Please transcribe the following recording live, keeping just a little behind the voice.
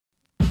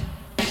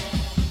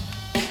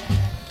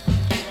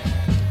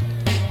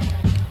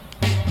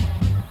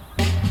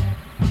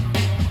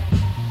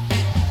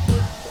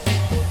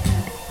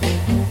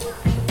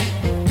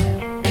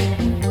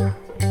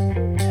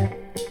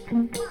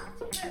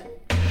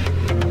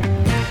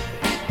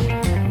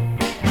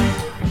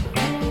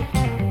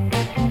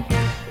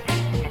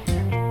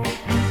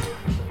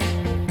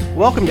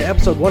Welcome to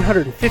episode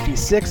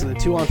 156 of the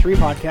 2 on 3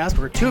 podcast,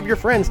 where two of your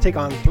friends take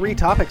on 3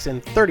 topics in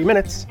 30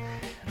 minutes.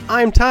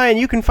 I'm Ty, and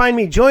you can find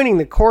me joining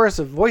the chorus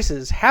of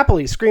voices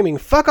happily screaming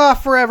 "fuck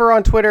off forever"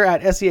 on Twitter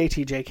at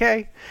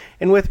SEATJK.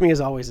 And with me,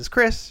 as always, is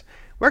Chris.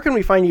 Where can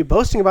we find you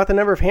boasting about the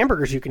number of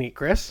hamburgers you can eat,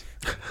 Chris?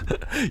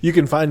 You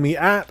can find me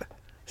at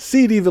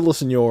CD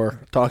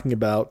Villasenor talking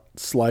about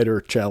slider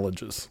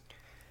challenges.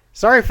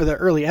 Sorry for the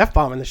early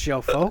F-bomb in the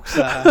show, folks.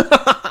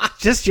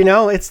 That's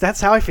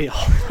how I feel.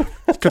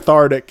 It's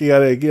cathartic. You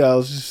gotta,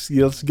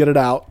 just get it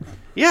out.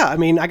 Yeah, I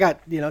mean, I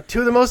got, two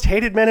of the most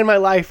hated men in my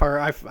life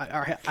are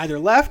either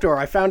left or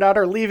I found out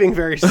are leaving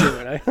very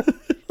soon. I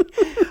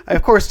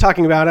of course,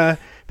 talking about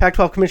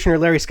Pac-12 Commissioner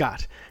Larry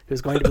Scott,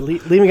 who's going to be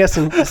leaving us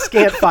in a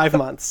scant 5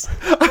 months.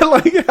 I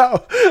like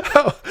how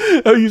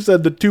you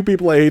said the two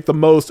people I hate the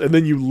most, and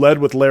then you led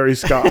with Larry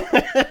Scott.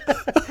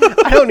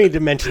 I don't need to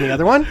mention the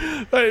other one.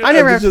 I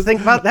never have to think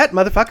about that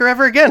motherfucker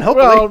ever again,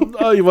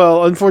 hopefully.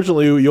 Well,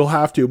 unfortunately, you'll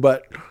have to,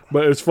 but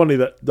it's funny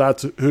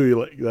that's who you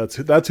like. That's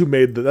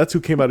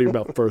who came out of your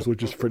mouth first,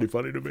 which is pretty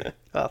funny to me.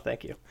 Oh,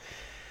 thank you.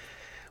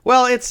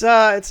 Well, it's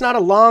not a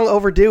long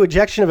overdue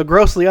ejection of a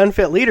grossly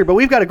unfit leader, but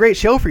we've got a great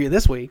show for you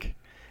this week.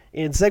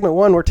 In segment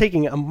 1, we're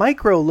taking a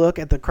micro look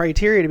at the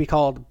criteria to be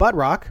called butt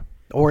rock,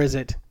 or is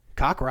it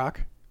cock rock?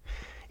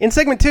 In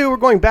segment 2, we're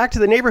going back to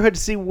the neighborhood to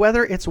see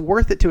whether it's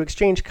worth it to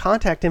exchange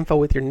contact info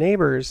with your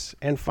neighbors.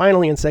 And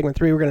finally, in segment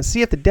 3, we're going to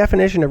see if the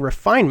definition of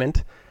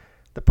refinement,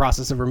 the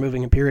process of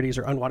removing impurities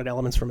or unwanted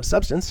elements from a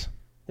substance,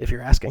 if you're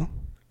asking,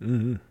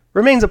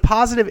 remains a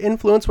positive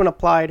influence when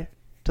applied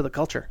to the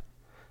culture.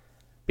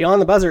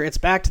 Beyond the buzzer, it's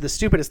back to the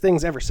stupidest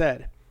things ever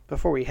said,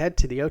 before we head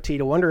to the OT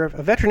to wonder if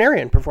a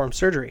veterinarian performed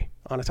surgery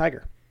on a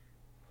tiger.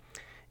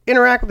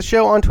 Interact with the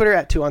show on Twitter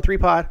at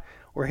 2on3pod,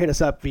 or hit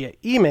us up via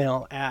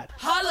email at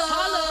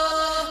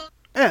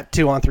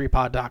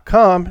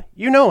 2on3pod.com.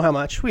 You know how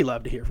much we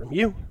love to hear from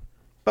you.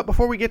 But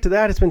before we get to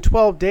that, it's been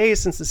 12 days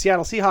since the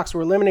Seattle Seahawks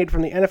were eliminated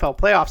from the NFL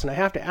playoffs, and I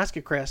have to ask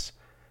you, Chris,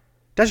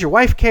 does your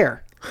wife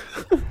care?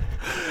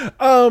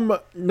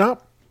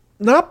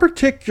 Not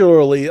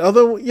particularly.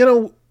 Although,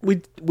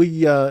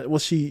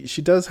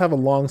 she does have a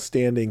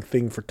long-standing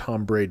thing for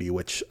Tom Brady,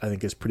 which I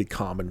think is pretty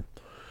common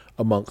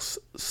amongst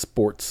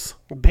sports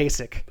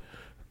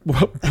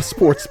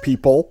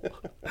people,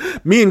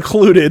 me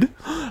included.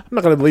 I'm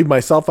not going to leave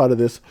myself out of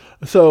this.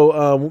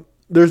 So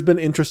there's been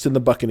interest in the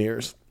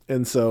Buccaneers,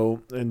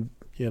 so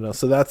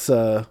that's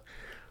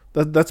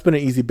been an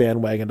easy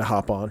bandwagon to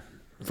hop on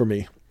for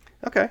me.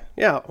 Okay,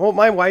 yeah. Well,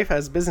 my wife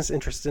has business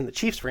interests in the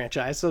Chiefs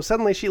franchise, so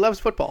suddenly she loves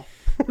football.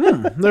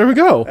 There we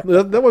go. We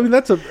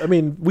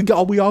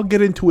all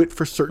get into it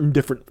for certain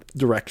different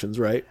directions,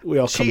 right? We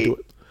all come to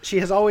it. She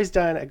has always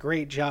done a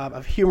great job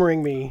of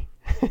humoring me,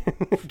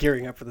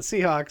 gearing up for the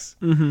Seahawks,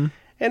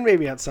 and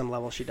maybe at some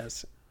level she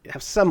does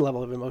have some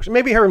level of emotion.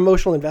 Maybe her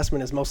emotional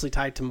investment is mostly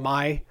tied to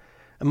my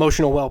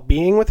emotional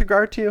well-being with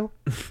regard to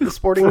the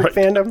sporting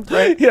fandom,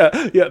 right?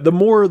 Yeah. The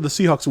more the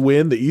Seahawks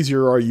win, the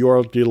easier you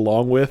are to get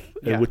along with,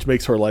 which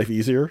makes her life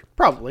easier.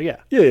 Probably, yeah.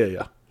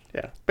 Yeah.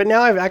 But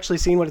now I've actually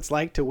seen what it's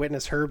like to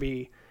witness her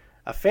be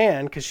a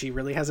fan, because she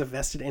really has a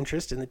vested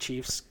interest in the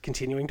Chiefs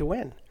continuing to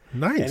win.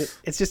 Nice. And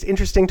it's just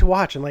interesting to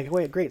watch. I'm like,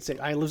 wait, great. So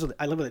I live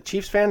with a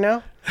Chiefs fan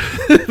now?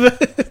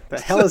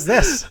 The hell is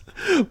this?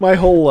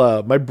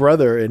 My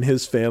brother and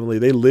his family,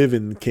 they live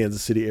in the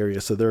Kansas City area,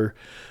 so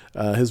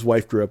his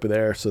wife grew up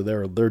there, so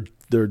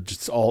they're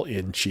just all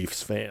in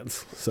Chiefs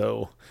fans.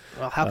 So,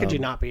 well, how could you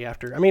not be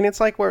after? I mean, it's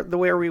like where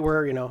we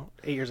were,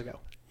 8 years ago.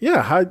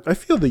 Yeah, I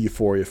feel the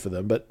euphoria for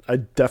them, but I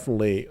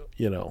definitely,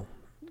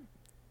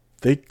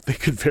 they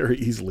could very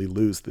easily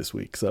lose this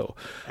week. So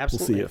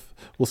absolutely.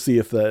 We'll see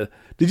if the.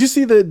 Did you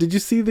see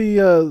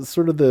the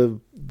sort of the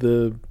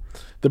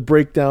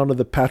breakdown of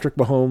the Patrick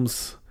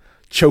Mahomes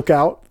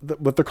chokeout?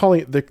 What they're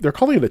calling it a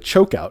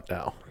chokeout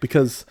now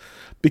because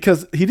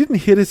he didn't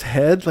hit his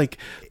head. Like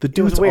the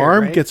dude's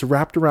arm gets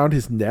wrapped around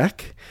his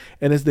neck,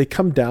 and as they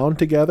come down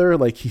together,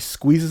 like he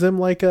squeezes him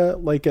like a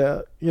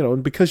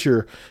and because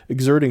you're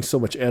exerting so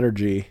much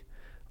energy,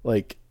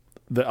 like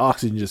the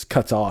oxygen just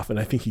cuts off, and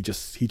I think he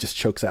just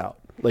chokes out.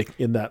 Like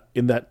in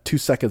that 2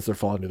 seconds they're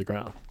falling to the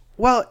ground.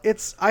 Well,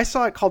 I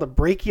saw it called a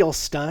brachial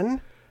stun,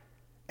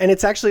 and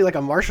it's actually like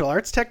a martial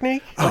arts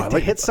technique to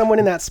hit someone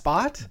in that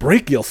spot.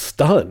 Brachial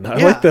stun. I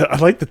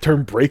like the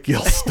term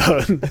brachial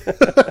stun.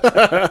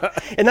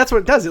 And that's what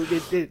it does.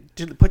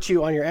 It puts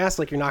you on your ass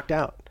like you're knocked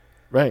out.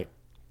 Right.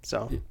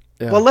 So,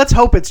 well, let's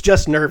hope it's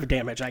just nerve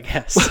damage, I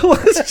guess.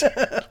 Let's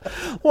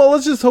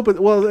just hope it.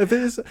 Well, if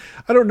it is,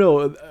 I don't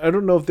know. I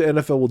don't know if the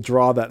NFL will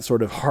draw that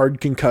sort of hard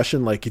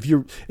concussion. Like if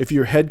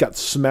your head got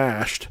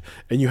smashed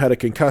and you had a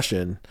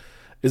concussion,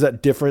 is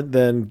that different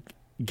than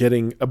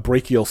getting a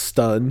brachial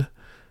stun?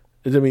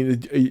 I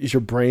mean, is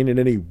your brain in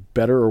any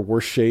better or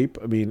worse shape?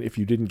 I mean, if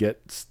it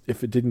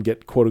didn't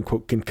get quote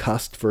unquote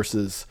concussed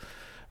versus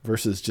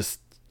just,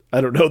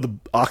 I don't know, the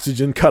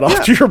oxygen cut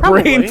off to your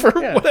brain for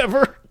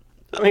whatever.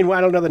 I mean,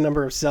 I don't know the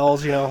number of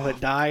cells, that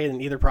die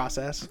in either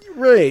process.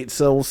 Right.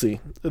 So we'll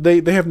see.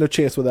 They have no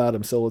chance without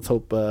him. So let's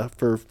hope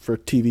for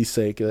TV's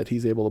sake that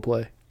he's able to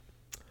play.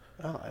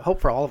 I hope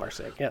for all of our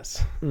sake,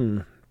 yes.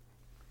 All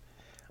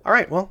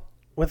right, well,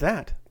 with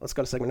that, let's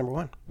go to segment number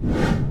 1.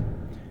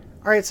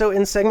 All right, so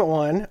in segment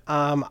 1,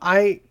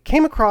 I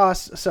came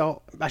across,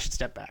 so I should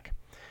step back.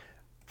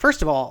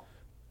 First of all,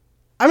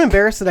 I'm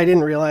embarrassed that I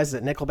didn't realize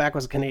that Nickelback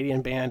was a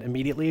Canadian band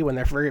immediately when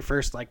their very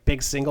first like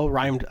big single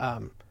rhymed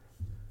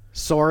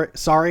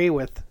sorry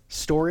with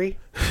story.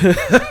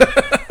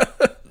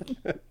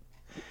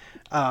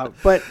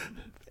 But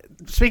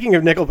speaking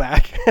of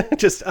Nickelback,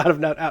 just out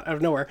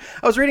of nowhere,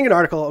 I was reading an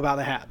article about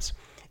the Habs,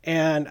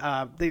 and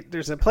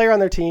there's a player on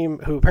their team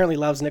who apparently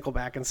loves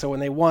Nickelback, and so when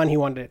they won, he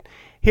wanted to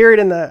hear it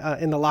in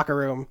the locker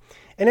room.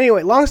 And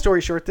anyway, long story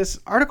short, this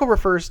article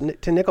refers to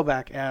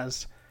Nickelback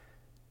as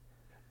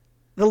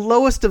the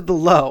lowest of the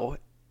low.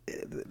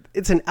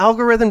 It's an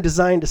algorithm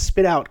designed to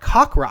spit out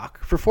cock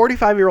rock for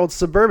 45-year-old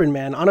suburban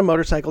man on a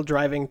motorcycle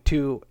driving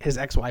to his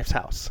ex-wife's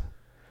house.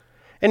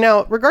 And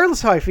now,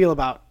 regardless how I feel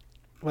about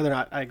whether or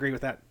not I agree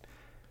with that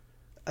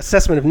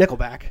assessment of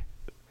Nickelback,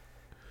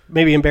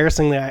 maybe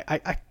embarrassingly,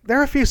 I there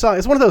are a few songs.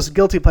 It's one of those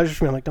guilty pleasures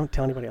for me. I'm like, don't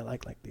tell anybody I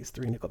like these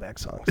 3 Nickelback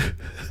songs.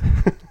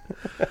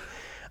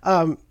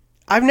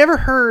 I've never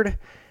heard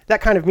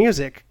that kind of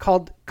music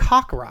called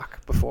cock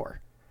rock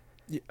before.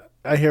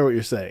 I hear what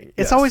you're saying.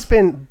 It's always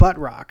been butt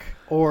rock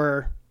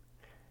or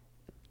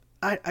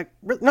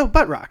no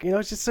butt rock. You know,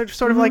 it's just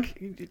sort of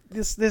like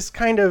this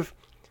kind of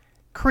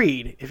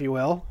creed, if you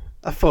will,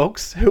 of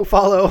folks who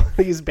follow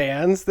these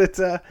bands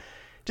that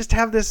just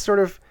have this sort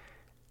of,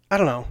 I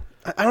don't know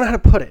how to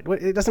put it.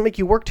 It doesn't make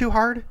you work too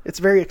hard. It's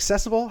very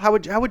accessible. How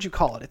would you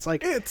call it? It's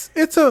like it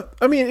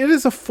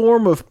is a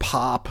form of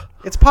pop.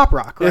 It's pop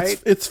rock, right?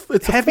 It's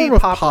heavy a form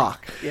pop of pop.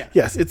 Rock. Yeah.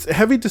 Yes, it's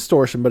heavy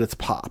distortion, but it's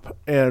pop.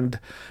 And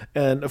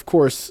of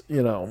course,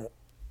 you know,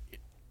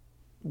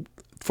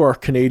 for our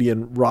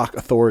Canadian rock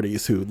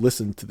authorities who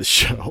listen to the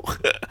show,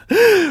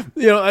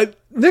 you know,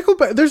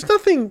 Nickelback.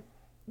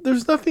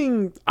 There's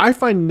nothing. I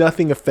find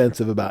nothing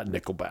offensive about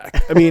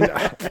Nickelback. I mean,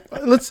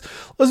 let's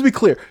be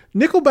clear.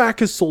 Nickelback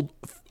has sold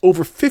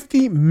over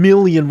 50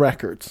 million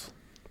records.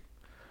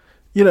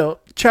 You know,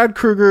 Chad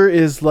Kroeger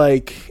is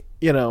like,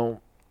 you know,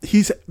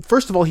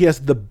 first of all, he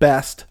has the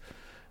best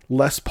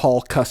Les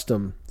Paul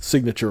custom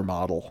signature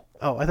model.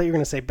 Oh, I thought you were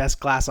going to say best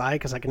glass eye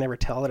because I could never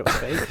tell that it was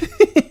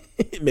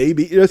fake.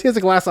 Maybe. You know, he has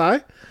a glass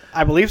eye?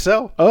 I believe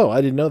so. Oh,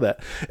 I didn't know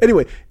that.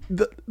 Anyway,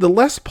 the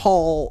Les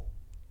Paul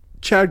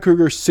Chad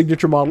Kroeger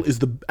signature model is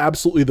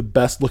absolutely the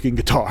best looking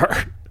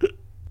guitar.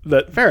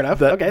 Fair enough.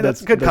 Okay,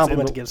 that's a good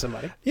compliment to give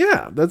somebody.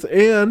 Yeah,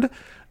 and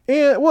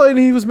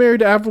he was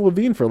married to Avril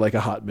Lavigne for like a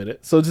hot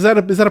minute. So is that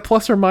a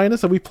plus or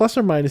minus? Are we plus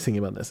or minusing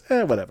him on this?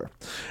 Whatever.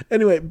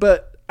 Anyway,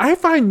 but I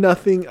find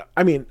nothing.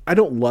 I mean, I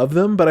don't love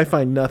them, but I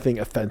find nothing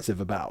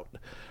offensive about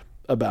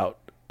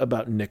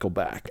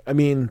Nickelback. I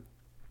mean,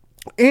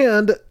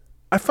 and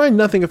I find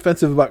nothing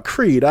offensive about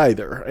Creed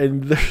either.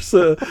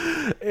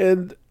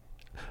 And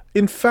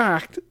in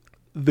fact,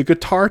 the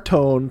guitar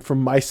tone from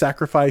My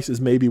Sacrifice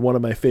is maybe one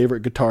of my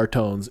favorite guitar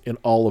tones in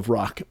all of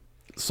rock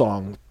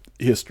song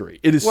history.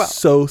 It is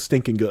so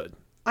stinking good.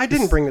 I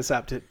didn't bring this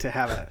up to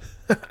have a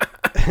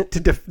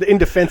in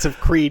defense of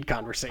Creed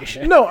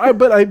conversation. No,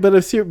 but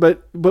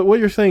what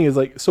you're saying is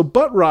like, so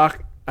butt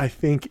rock, I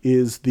think,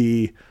 is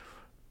the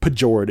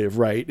pejorative,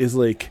 right? Is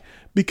like,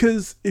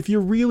 because if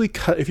you're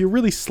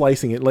really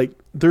slicing it, like,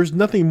 there's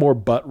nothing more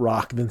butt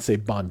rock than, say,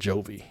 Bon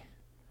Jovi.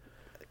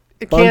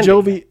 Bon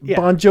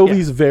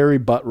Jovi's very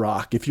butt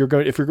rock. If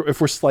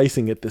we're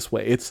slicing it this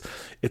way, it's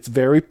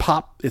very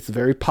pop. It's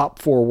very pop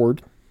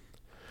forward,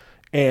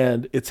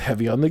 and it's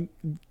heavy on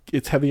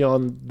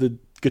the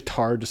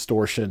guitar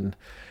distortion,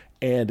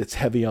 and it's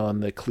heavy on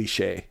the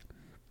cliche.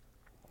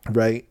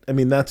 Right? I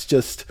mean, that's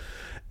just,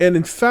 and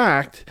in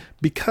fact,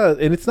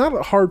 and it's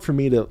not hard for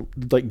me to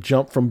like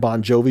jump from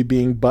Bon Jovi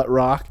being butt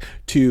rock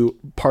to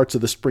parts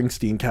of the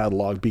Springsteen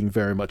catalog being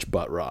very much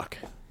butt rock.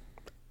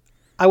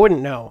 I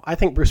wouldn't know. I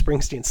think Bruce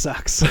Springsteen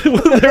sucks.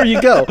 Well, there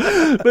you go.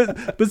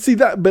 But see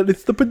that. But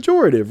it's the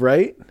pejorative,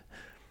 right?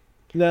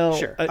 Now,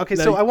 sure. Okay,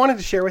 so I wanted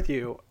to share with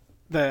you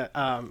the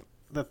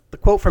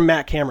quote from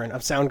Matt Cameron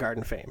of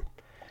Soundgarden fame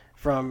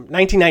from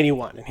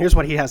 1991, and here's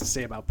what he has to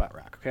say about butt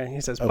rock. Okay,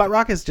 he says, "Butt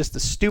rock is just the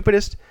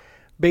stupidest,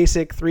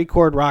 basic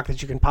 3-chord rock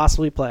that you can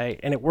possibly play,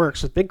 and it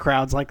works with big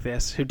crowds like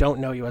this who don't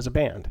know you as a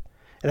band."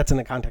 And that's in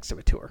the context of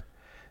a tour.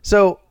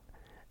 So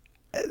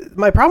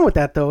my problem with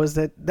that, though, is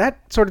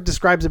that sort of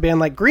describes a band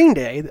like Green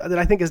Day that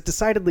I think is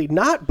decidedly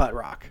not butt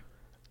rock.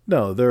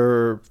 No,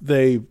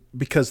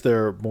 because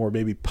they're more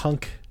maybe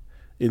punk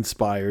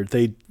inspired.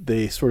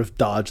 They sort of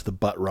dodge the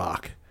butt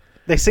rock.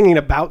 They singing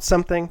about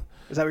something.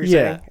 Is that what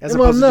you're saying?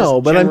 Well,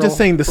 no, but I'm just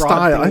saying the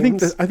style.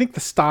 Themes? I think the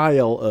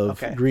style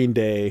of Green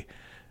Day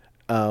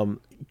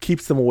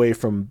keeps them away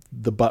from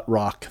the butt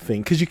rock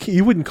thing, because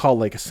you wouldn't call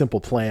like a Simple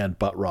Plan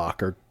butt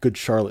rock or Good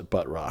Charlotte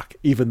butt rock,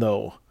 even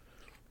though.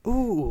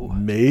 Ooh,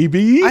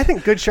 maybe. I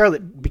think Good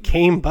Charlotte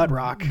became butt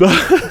rock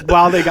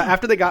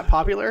after they got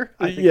popular.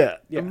 I think,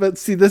 yeah. But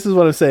see, this is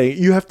what I'm saying.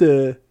 You have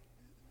to.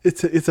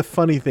 It's a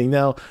funny thing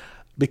now,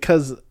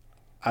 because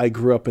I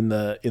grew up in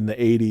the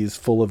 80s,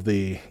 full of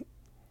the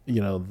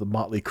the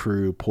Motley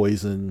Crue,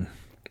 Poison,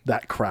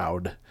 that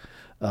crowd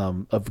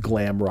of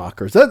glam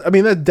rockers.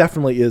 That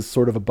definitely is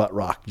sort of a butt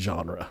rock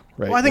genre,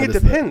 right? Well, I think it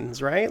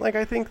depends, right? Like,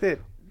 I think that,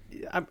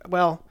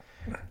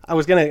 I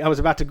was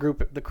about to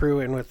group the Crew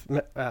in with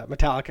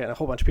Metallica, and a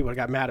whole bunch of people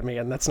got mad at me,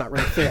 and that's not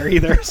really fair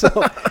either. So,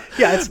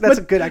 yeah, that's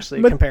a good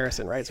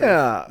comparison, right? So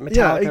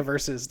Metallica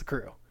versus the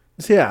Crew.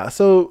 Yeah,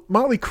 so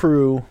Motley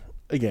Crue,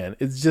 again,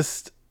 it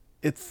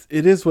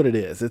is what it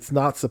is. It's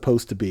not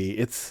supposed to be.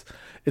 It's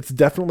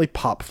definitely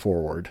pop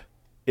forward.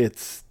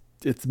 It's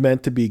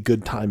meant to be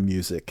good time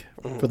music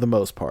for the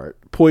most part.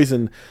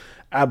 Poison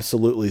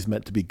absolutely is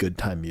meant to be good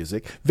time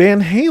music.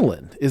 Van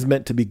Halen is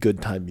meant to be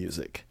good time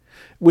music,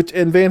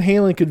 and Van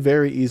Halen could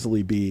very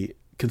easily be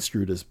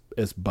construed as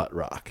butt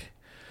rock.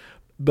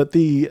 But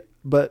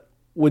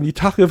when you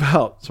talk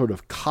about sort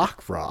of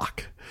cock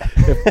rock,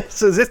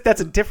 so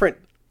that's a different.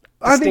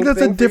 I think that's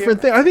a different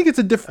thing. I think it's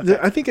a different.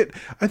 Okay.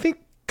 I think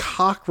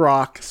cock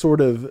rock sort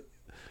of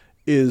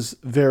is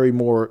very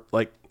more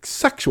like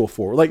sexual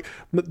forward. Like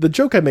the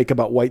joke I make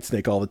about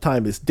Whitesnake all the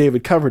time is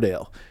David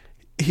Coverdale.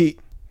 He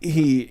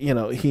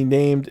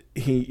named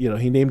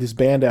his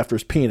band after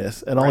his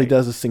penis, and all he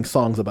does is sing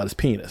songs about his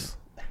penis.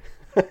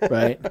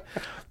 Right?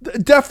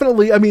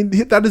 Definitely. I mean,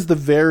 that is the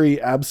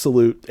very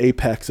absolute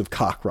apex of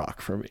cock rock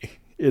for me.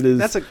 It is.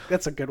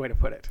 That's a good way to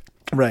put it.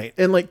 Right.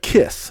 And like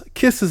Kiss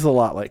is a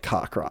lot like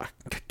cock rock.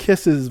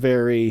 Kiss is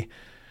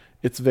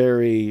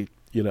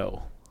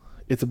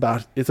it's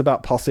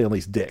about Paul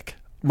Stanley's dick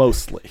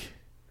mostly.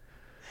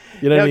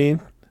 You know what I mean?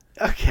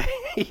 Okay.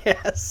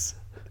 Yes.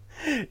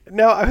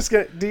 No,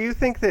 do you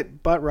think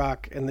that butt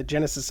rock and the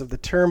genesis of the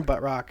term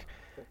butt rock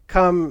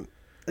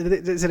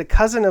is it a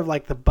cousin of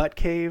like the butt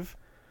cave?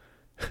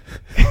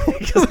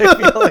 Because I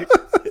feel like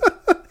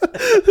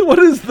what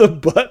is the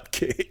butt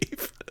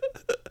cave?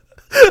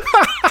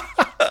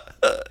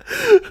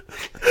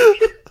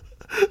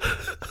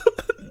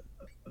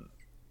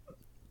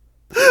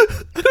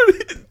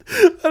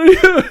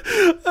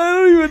 I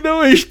don't even know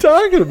what he's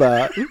talking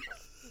about.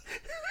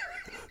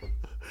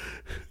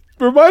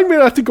 Remind me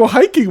not to go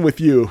hiking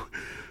with you,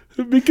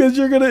 because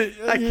you're gonna.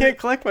 I can't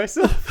collect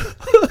myself.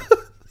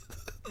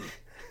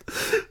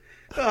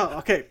 Oh,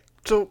 okay.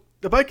 So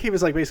the butt cave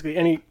is like basically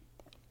any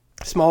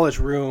smallish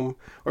room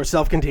or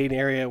self-contained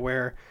area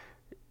where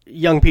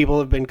young people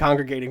have been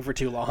congregating for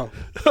too long.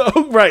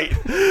 Oh, right.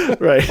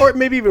 Or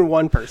maybe even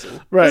one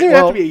person. Right. Doesn't even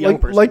have to be a young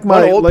person. Like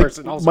my old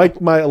person also. My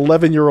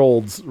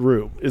 11-year-old's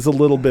room is a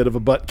little bit of a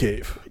butt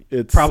cave.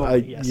 It's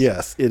probably yes.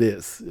 Yes, it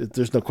is.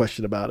 There's no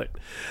question about it.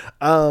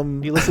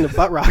 You listen to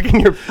butt rock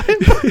in your.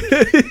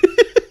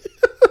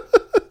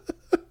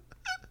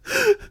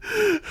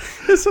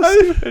 It's so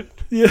stupid.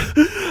 Yeah,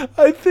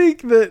 I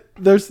think that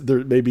there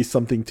may be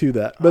something to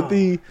that, but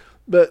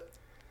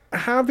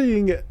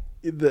having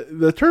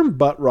the term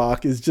butt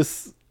rock is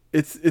just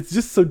it's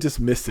just so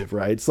dismissive,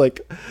 right? It's like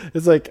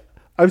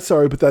I'm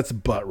sorry, but that's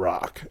butt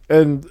rock,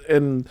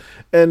 and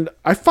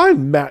I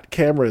find Matt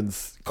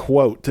Cameron's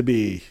quote to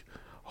be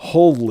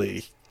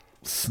wholly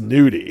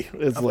snooty.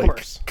 It's of like,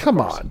 course.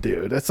 Come on,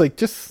 dude. It's like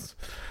just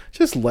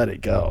let it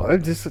go.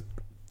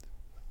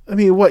 I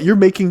mean, what, you're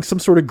making some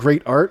sort of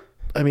great art?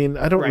 I mean,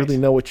 I don't really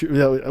know what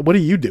are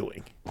you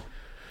doing?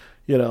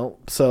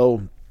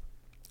 So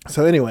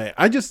anyway,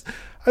 I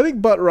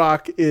think butt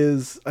rock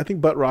is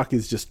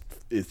just,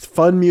 it's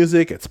fun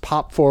music. It's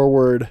pop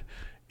forward.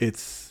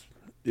 It's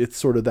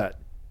sort of that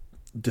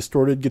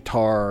distorted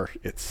guitar.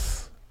 It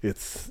has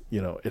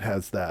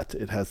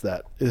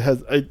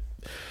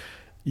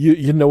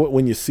you know it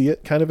when you see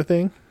it, kind of a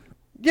thing.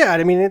 Yeah,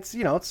 I mean, it's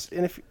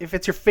and if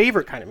it's your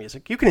favorite kind of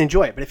music, you can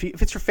enjoy it. But if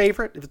it's your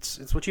favorite, if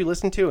it's what you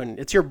listen to and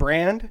it's your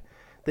brand,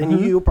 then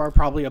you are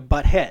probably a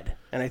butt head.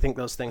 And I think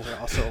those things are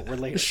also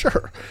related.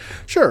 Sure.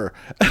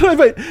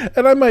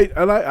 And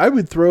I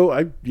would throw.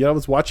 I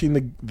was watching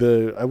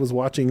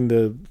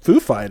the Foo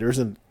Fighters,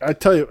 and I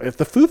tell you, if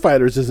the Foo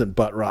Fighters isn't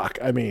butt rock,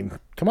 I mean,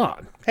 come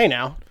on. Hey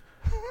now.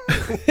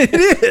 It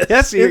is.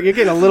 Yes, you're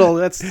getting a little.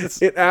 It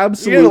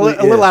absolutely. You're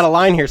getting a little out of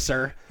line here,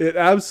 sir. It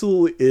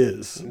absolutely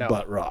is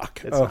butt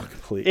rock.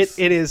 Please.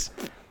 It is.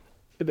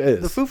 It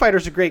is. The Foo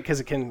Fighters are great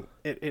because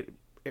it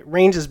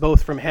ranges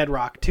both from head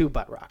rock to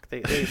butt rock.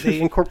 They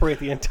incorporate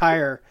the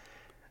entire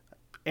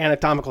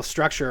anatomical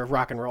structure of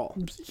rock and roll.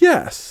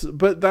 Yes,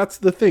 but that's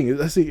the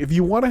thing. See, if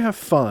you want to have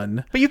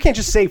fun, but you can't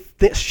just say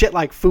shit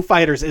like Foo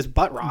Fighters is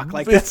butt rock.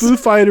 Like Foo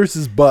Fighters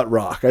is butt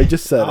rock. I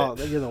just said it. Oh,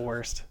 you're the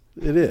worst.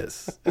 It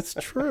is. It's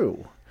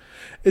true.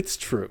 It's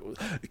true.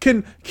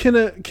 Can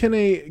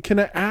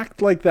an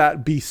act like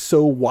that be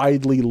so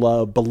widely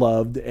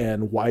beloved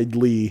and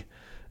widely,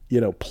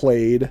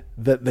 played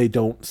that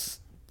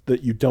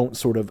you don't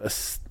sort of,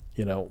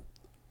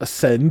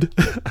 ascend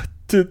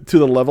to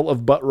the level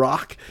of butt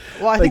rock?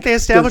 Well, I think they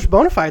established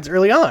bona fides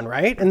early on,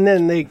 right? And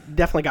then they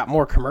definitely got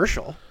more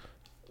commercial.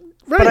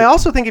 Right. But I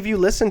also think if you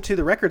listen to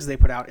the records they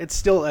put out, it's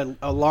still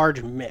a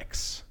large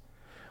mix.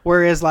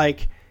 Whereas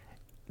like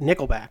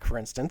Nickelback, for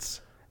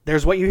instance,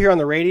 there's what you hear on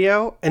the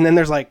radio, and then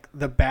there's like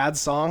the bad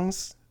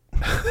songs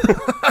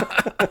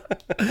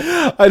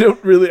I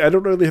don't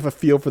really have a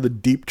feel for the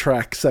deep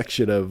track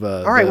section of.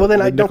 All right, well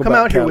then I don't come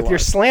out here with your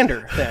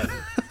slander. Then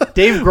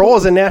Dave Grohl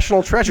is a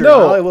national treasure.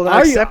 No, I will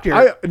not accept your.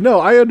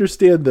 I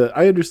understand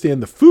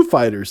the Foo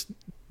Fighters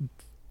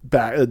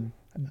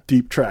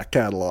deep track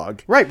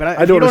catalog. Right, but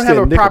I don't have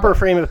a Nickelback. proper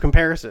frame of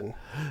comparison.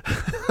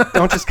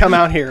 Don't just come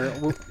out here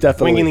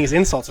winging these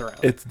insults around.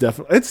 It's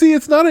definitely.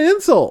 It's not an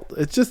insult.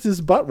 It's just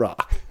his butt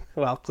rock.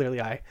 Well, clearly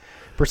I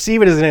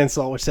perceive it as an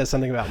insult, which says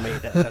something about me,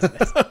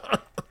 doesn't it?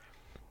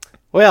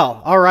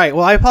 Well, all right.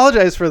 Well, I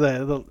apologize for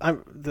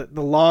the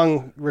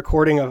long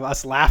recording of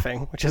us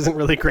laughing, which isn't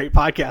really great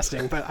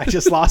podcasting, but I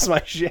just lost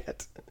my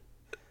shit.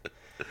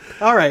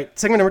 All right,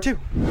 segment number 2.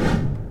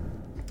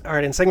 All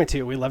right, in segment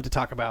 2, we love to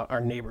talk about our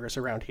neighbors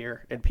around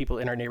here and people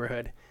in our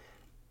neighborhood.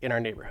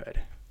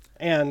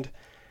 And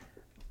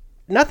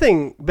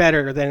nothing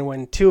better than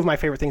when two of my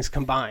favorite things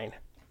combine,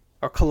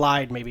 or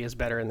collide maybe is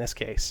better in this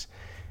case,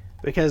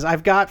 because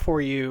I've got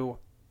for you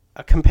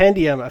a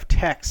compendium of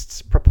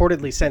texts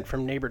purportedly sent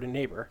from neighbor to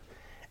neighbor.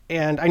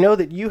 And I know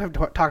that you have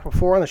talked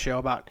before on the show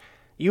about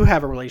you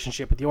have a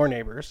relationship with your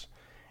neighbors,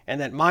 and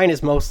that mine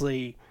is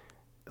mostly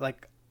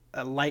like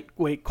a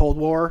lightweight Cold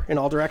War in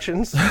all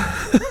directions.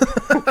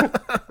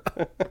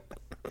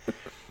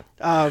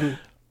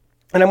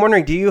 And I'm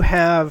wondering, do you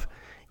have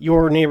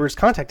your neighbor's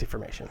contact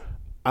information?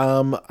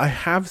 I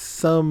have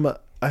some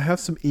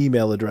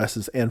email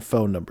addresses and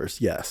phone numbers.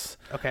 Yes.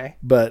 Okay.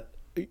 But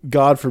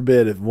God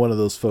forbid if one of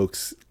those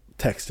folks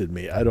texted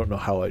me, I don't know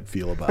how I'd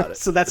feel about it.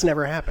 So that's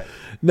never happened.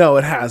 No,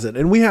 it hasn't.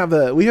 And we have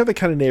the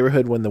kind of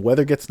neighborhood when the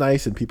weather gets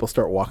nice and people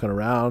start walking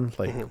around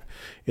like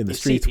in the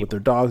streets with their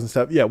dogs and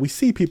stuff. Yeah, we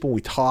see people,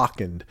 we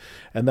talk and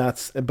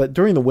but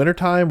during the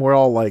wintertime, we're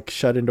all like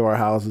shut into our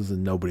houses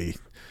and nobody's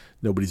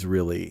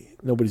really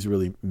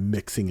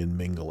mixing and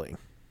mingling.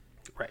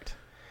 Right.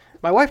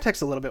 My wife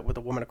texts a little bit with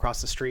a woman across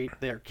the street.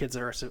 Their kids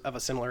are of a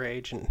similar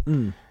age,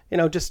 and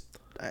just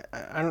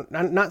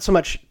not so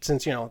much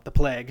since the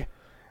plague,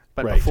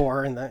 but right.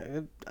 before, and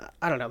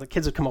the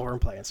kids would come over and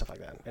play and stuff like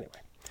that. Anyway,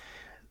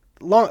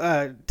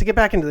 to get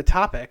back into the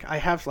topic, I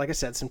have, like I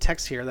said, some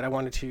text here that I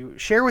wanted to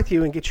share with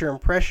you and get your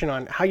impression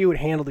on how you would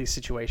handle these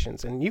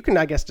situations, and you can,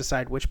 I guess,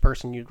 decide which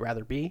person you'd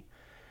rather be.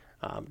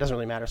 Doesn't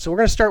really matter. So we're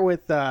going to start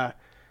with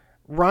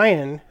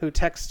Ryan, who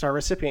texts our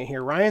recipient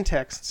here. Ryan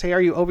texts, "Hey, are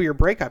you over your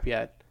breakup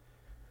yet?"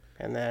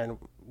 And then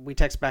we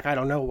text back, "I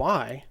don't know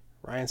why."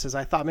 Ryan says,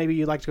 "I thought maybe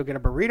you'd like to go get a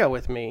burrito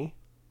with me.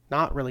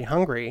 Not really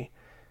hungry.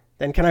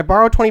 Then can I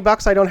borrow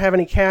 $20? I don't have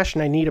any cash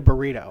and I need a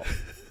burrito."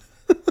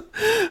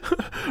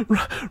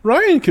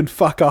 Ryan can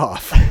fuck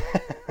off.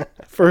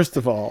 First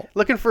of all.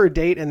 Looking for a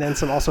date and then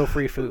some also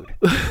free food.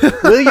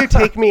 "Will you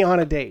take me on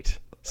a date?"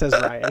 says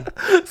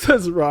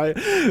Ryan.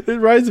 It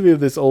reminds me of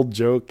this old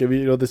joke. I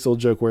mean, this old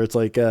joke where it's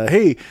like,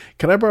 "Hey,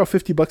 can I borrow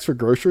 $50 for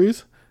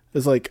groceries?"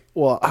 It's like,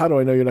 "Well, how do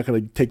I know you're not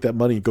going to take that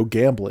money and go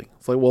gambling?"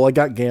 It's like, "Well, I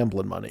got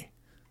gambling money."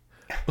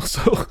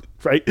 So,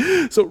 right.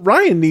 So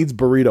Ryan needs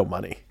burrito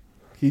money.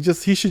 He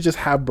should just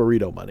have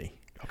burrito money.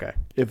 Okay.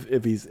 If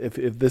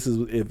this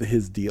is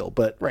his deal,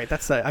 but right.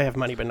 That's I have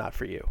money, but not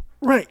for you.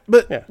 Right.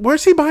 But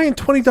Where's he buying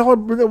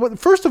 $20?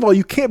 First of all,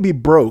 you can't be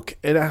broke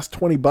and ask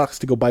 $20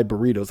 to go buy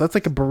burritos. That's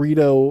like a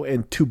burrito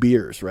and 2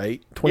 beers,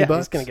 right? $20.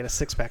 He's going to get a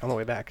 6-pack on the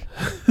way back.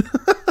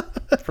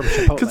 From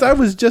Chipotle. Because I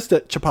was just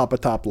at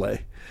Chipotle,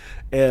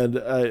 and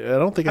I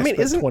don't think I spent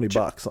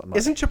 $20 on mine.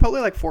 Isn't Chipotle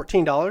like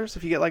 $14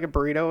 if you get like a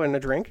burrito and a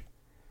drink?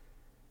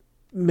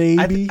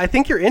 Maybe. I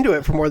think you're into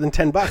it for more than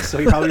 $10, so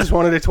he probably just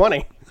wanted a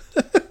 20.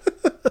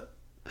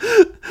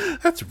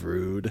 That's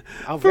rude.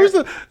 First,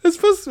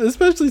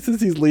 especially since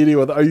he's leading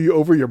with, "Are you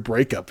over your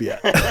breakup yet?"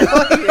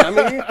 I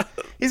mean,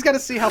 he's got to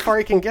see how far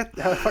he can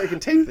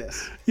take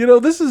this.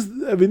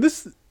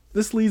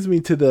 This leads me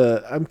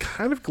to I'm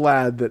kind of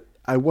glad that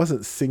I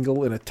wasn't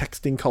single in a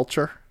texting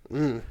culture.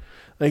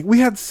 Like, we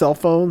had cell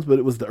phones, but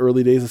it was the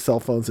early days of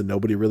cell phones and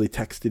nobody really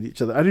texted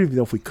each other. I don't even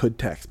know if we could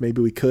text.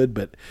 Maybe we could,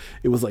 but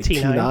it was like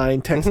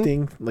T9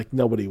 texting. Like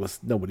nobody was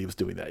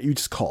doing that. You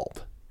just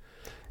called.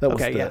 That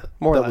was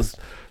more or less.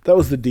 That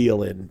was the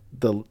deal in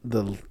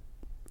the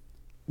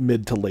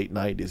mid to late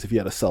 90s. If you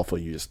had a cell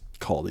phone, you just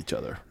called each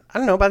other. I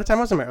don't know. By the time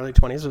I was in my early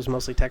 20s, it was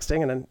mostly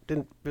texting, and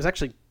it was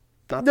actually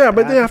not bad.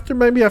 But after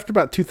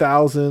about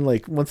 2000,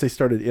 like once they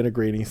started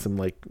integrating some,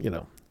 like, you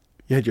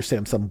had your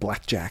Samsung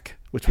Blackjack,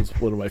 which was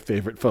one of my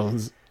favorite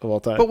phones of all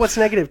time. But what's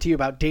negative to you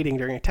about dating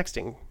during a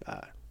texting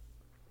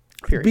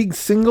period? Being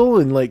single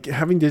and like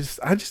having to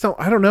I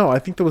don't know. I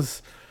think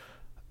there's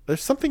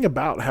something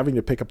about having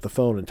to pick up the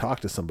phone and talk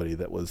to somebody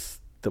that was,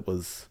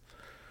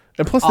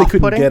 and plus they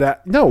couldn't get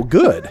at, no,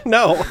 good.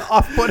 No,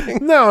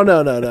 off-putting. No.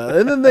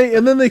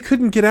 And then they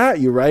couldn't get at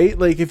you, right?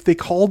 Like if they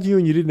called you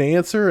and you didn't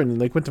answer and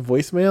like went to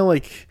voicemail,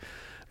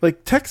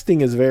 like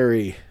texting is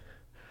very,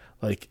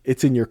 like,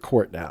 it's in your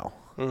court now.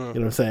 You know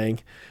what I'm saying?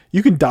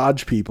 You can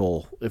dodge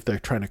people if they're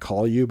trying to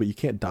call you, but you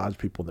can't dodge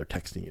people when they're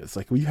texting you. It's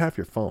like, well, you have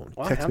your phone.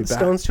 Well, text I have me the back.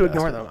 stones to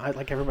ignore them. I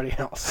like everybody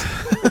else.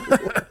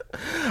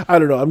 I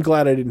don't know. I'm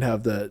glad I didn't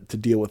have to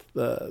deal with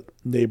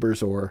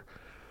neighbors or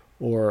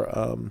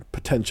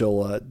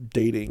potential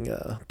dating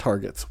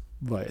targets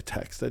via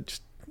text. It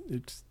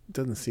just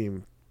doesn't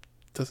seem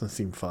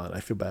fun. I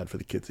feel bad for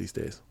the kids these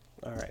days.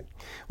 All right.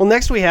 Well,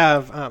 next we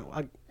have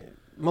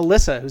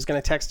Melissa, who's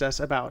going to text us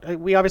about.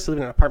 We obviously live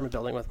in an apartment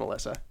building with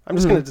Melissa. I'm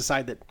just going to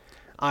decide that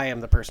I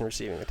am the person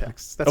receiving the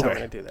texts. That's how we're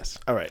going to do this.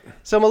 All right.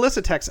 So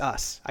Melissa texts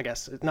us, I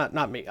guess.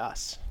 Not me,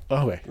 us.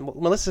 Okay.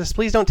 Melissa says,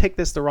 please don't take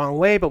this the wrong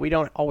way, but we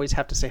don't always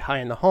have to say hi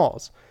in the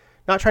halls.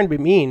 Not trying to be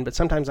mean, but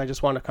sometimes I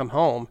just want to come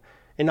home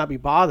and not be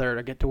bothered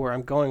or get to where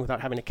I'm going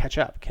without having to catch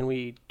up. Can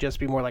we just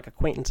be more like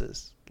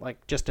acquaintances?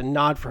 Like just a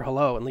nod for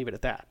hello and leave it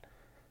at that.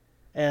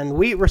 And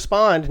we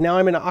respond, now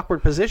I'm in an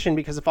awkward position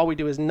because if all we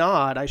do is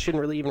nod, I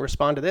shouldn't really even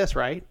respond to this,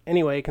 right?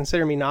 Anyway,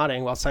 consider me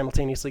nodding while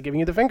simultaneously giving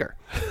you the finger.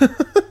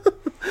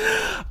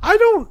 I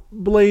don't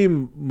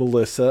blame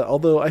Melissa,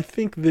 although I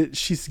think that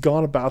she's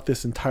gone about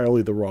this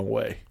entirely the wrong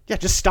way. Yeah,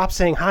 just stop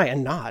saying hi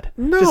and nod.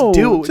 No,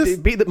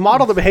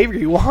 model the behavior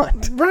you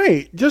want.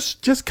 Right.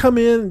 Just come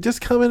in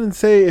and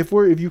say, if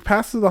you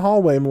pass through the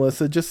hallway,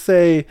 Melissa, just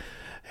say,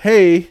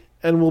 hey,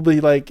 and we'll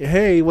be like,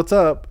 hey, what's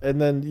up?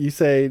 And then you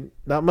say,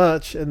 not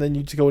much, and then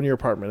you just go into your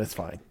apartment. It's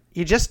fine.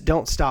 You just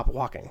don't stop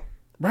walking.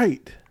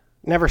 Right.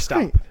 Never stop.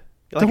 Right.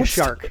 You're like a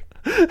shark.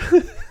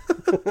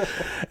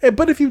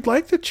 But if you'd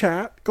like to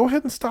chat, go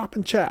ahead and stop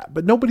and chat.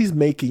 But nobody's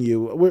making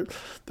you.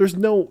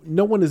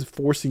 No one is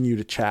forcing you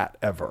to chat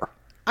ever.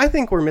 I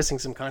think we're missing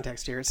some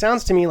context here. It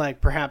sounds to me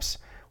like perhaps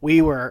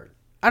we were,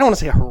 I don't want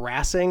to say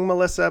harassing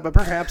Melissa, but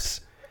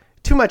perhaps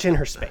too much in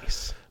her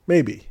space.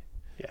 Maybe.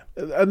 Yeah.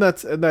 And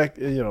that's the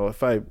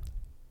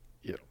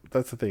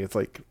thing. It's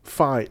like,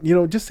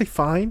 fine, just say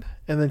fine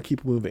and then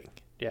keep moving.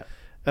 Yeah.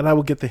 And I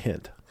will get the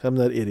hint. I'm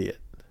that idiot.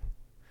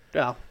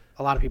 Well,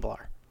 a lot of people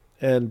are.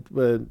 And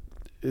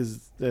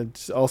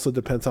it also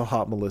depends how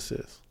hot Melissa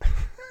is.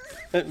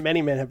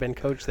 Many men have been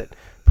coached that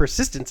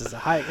persistence is a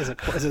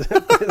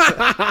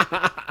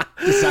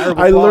desirable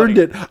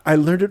quality. I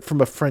learned it from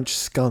a French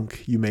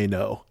skunk you may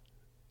know.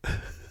 A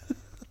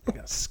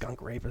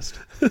skunk rapist.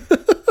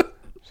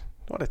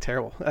 What a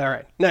terrible. All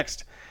right,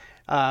 next.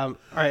 All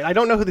right, I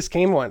don't know who this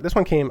came on. This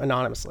one came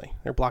anonymously.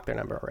 They blocked their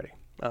number already.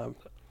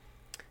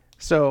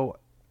 So,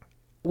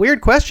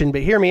 weird question,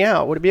 but hear me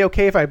out. Would it be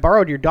okay if I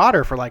borrowed your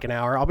daughter for like an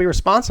hour? I'll be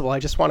responsible. I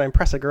just want to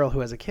impress a girl who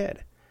has a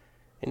kid.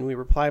 And we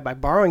replied, by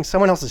borrowing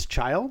someone else's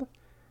child?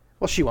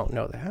 Well, she won't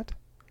know that.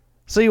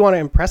 So you want to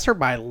impress her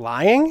by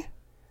lying?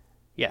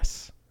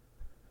 Yes.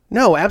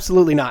 No,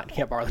 absolutely not. You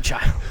can't borrow the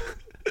child.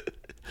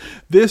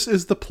 This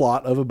is the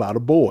plot of About a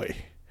Boy.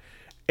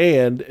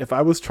 And if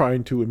I was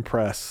trying to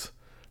impress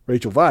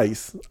Rachel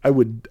Weisz, I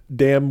would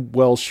damn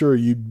well sure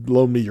you'd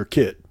loan me your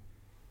kid.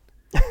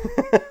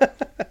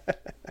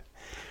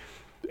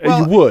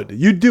 Well, you would.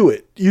 You'd do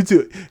it.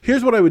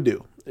 Here's what I would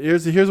do.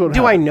 Here's what happened.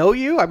 Do I know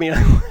you? I mean,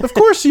 of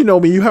course you know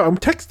me. I'm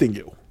texting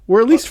you.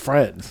 We're at least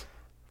friends.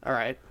 All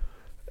right.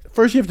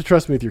 First, you have to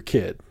trust me with your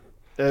kid.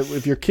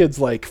 If your kid's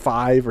like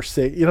 5 or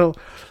 6,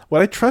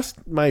 when I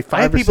trust my 5 or 6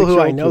 I have people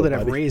who I know that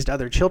have raised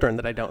other children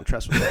that I don't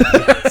trust with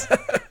their kids.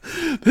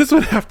 This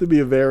would have to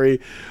be I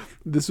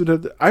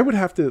would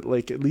have to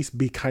like at least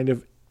be kind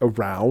of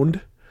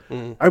around.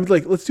 I would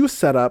like, let's do a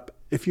setup.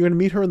 If you're going to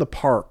meet her in the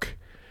park,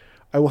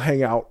 I will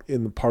hang out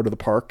in the part of the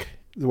park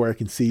where I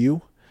can see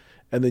you.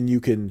 And then you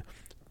can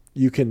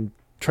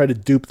try to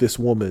dupe this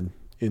woman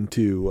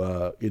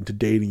into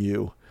dating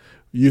you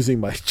using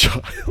my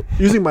child,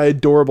 using my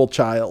adorable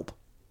child.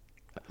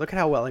 Look at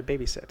how well I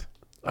babysit.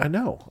 I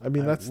know. I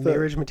mean, that's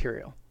marriage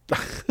material.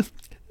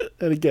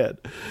 And again,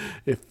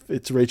 if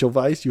it's Rachel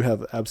Weisz, you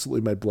have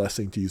absolutely my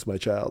blessing to use my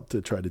child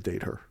to try to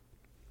date her.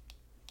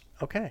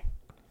 Okay.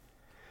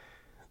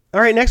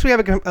 All right. Next, we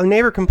have a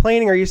neighbor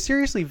complaining. Are you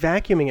seriously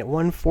vacuuming at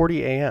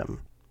 1:40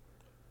 a.m.?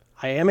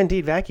 I am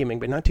indeed vacuuming,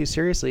 but not too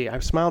seriously.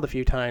 I've smiled a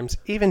few times,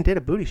 even did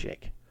a booty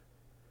shake.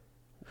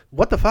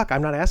 What the fuck?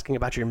 I'm not asking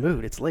about your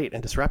mood. It's late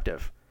and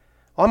disruptive.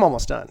 Oh, I'm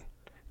almost done.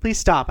 Please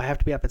stop. I have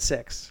to be up at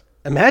 6.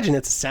 Imagine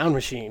it's a sound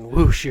machine.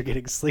 Whoosh, you're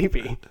getting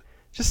sleepy.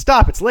 Just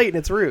stop. It's late and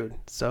it's rude.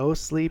 So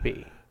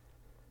sleepy.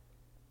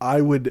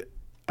 I would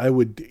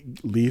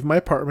leave my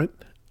apartment.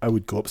 I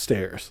would go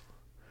upstairs.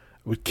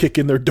 I would kick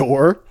in their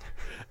door,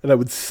 and I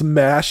would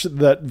smash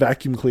that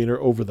vacuum cleaner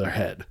over their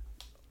head.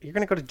 You're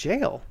going to go to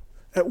jail.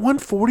 At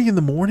 1:40 in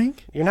the morning?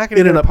 You're not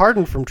going to get a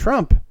pardon from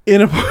Trump.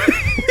 In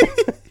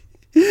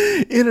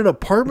an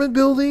apartment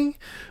building?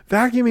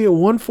 Vacuuming at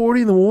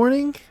 1:40 in the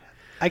morning?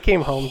 I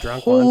came home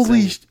drunk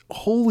once.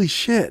 Holy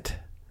shit.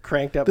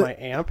 Cranked up my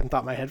amp and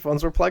thought my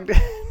headphones were plugged in.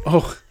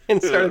 Oh.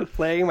 And started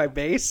playing my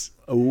bass.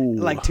 Oh.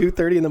 Like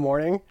 2:30 in the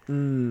morning.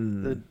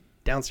 The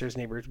downstairs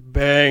neighbors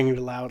banged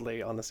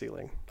loudly on the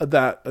ceiling.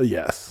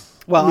 Yes.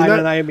 Well,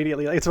 I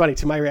immediately, it's funny,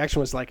 my reaction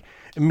was like,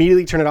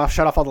 immediately turn it off,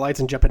 shut off all the lights,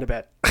 and jump into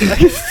bed.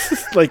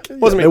 Like,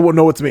 they won't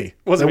know it's me.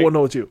 They won't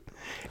know it's you.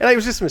 And it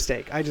was just a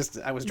mistake. I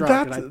was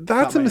drunk.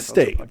 That's a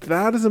mistake.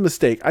 That is a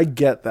mistake. I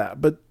get that.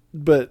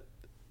 But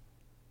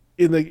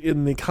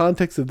in the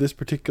context of this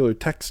particular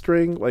text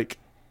string, like,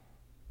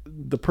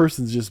 the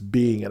person's just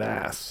being an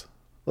ass.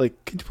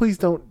 Like, can you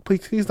please not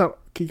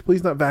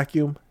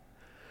vacuum?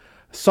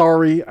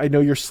 sorry, I know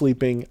you're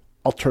sleeping.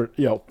 I'll turn,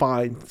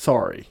 fine.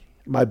 Sorry,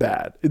 my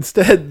bad.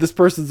 Instead, this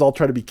person's all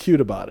trying to be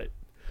cute about it.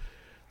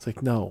 It's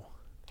like, no,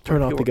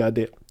 turn off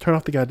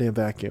the goddamn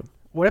vacuum.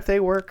 What if they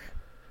work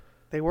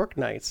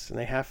nights and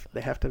they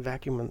have to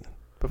vacuum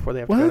before they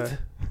have to go to,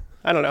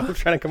 I don't know. I'm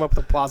trying to come up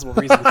with a plausible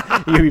reason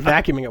you'd be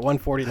vacuuming at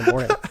 1:40 in the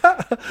morning.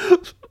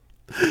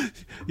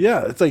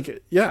 Yeah, it's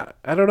like,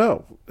 I don't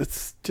know.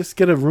 It's just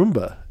get a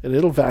Roomba and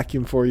it'll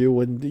vacuum for you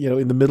when,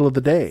 in the middle of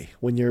the day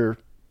when you're,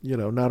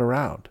 not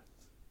around.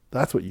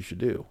 That's what you should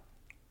do.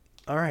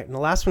 All right. And the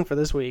last one for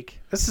this week.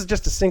 This is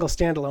just a single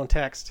standalone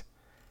text.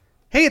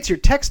 Hey, it's your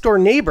text door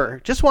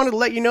neighbor. Just wanted to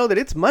let you know that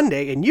it's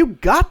Monday and you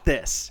got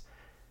this.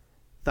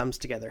 Thumbs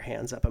together,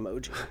 hands up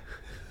emoji.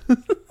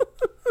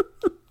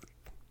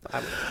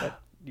 I'm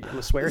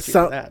gonna swear at you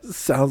for that.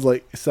 Sounds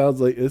like it's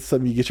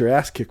something you get your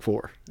ass kicked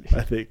for.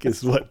 I think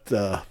is what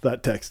that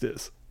text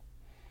is.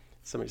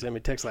 Somebody send me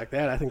a text like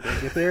that, I think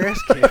they get their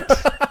ass kicked.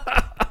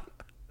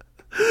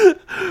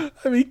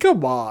 I mean,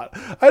 come on.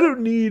 I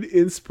don't need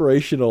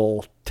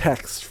inspirational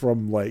text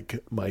from like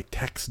my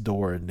text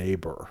door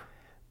neighbor.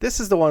 This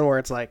is the one where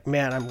it's like,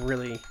 man, I'm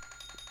really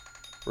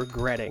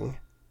regretting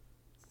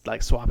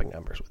like swapping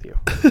numbers with you.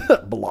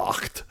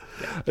 Blocked.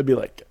 Yeah. I'd be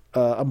like,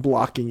 I'm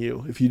blocking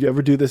you. If you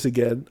ever do this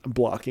again, I'm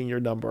blocking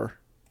your number.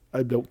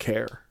 I don't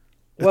care.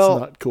 It's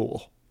not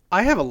cool.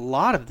 I have a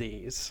lot of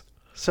these,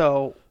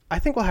 so I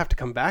think we'll have to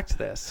come back to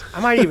this.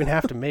 I might even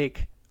have to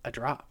make a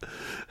drop.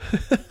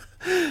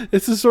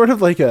 This is sort of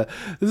like a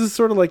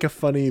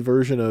funny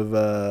version of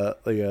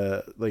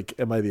like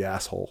Am I the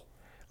Asshole?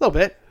 A little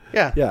bit.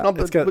 Yeah. Yeah. No,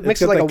 but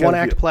mix it like a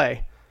one-act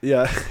play.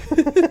 Yeah.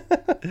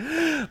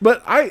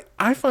 But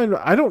I find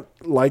I don't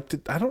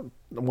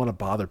want to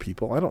bother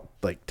people. I don't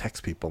like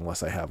text people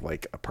unless I have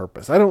like a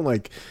purpose. I don't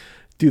like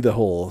do the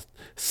whole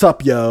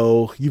sup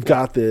yo, you've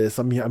got this,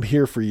 I'm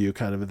here for you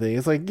kind of a thing.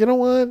 It's like, you know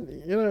what?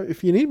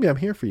 If you need me, I'm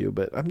here for you,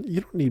 but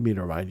you don't need me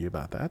to remind you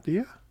about that, do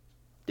you?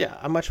 Yeah,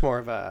 I'm much more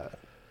of a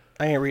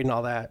I ain't reading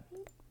all that,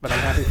 but I'm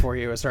happy for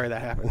you. Sorry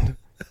that happened.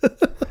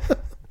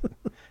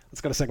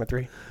 Let's go to segment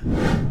 3.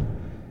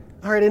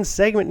 All right, in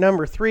segment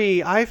number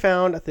 3, I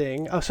found a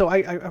thing. Oh, so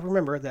I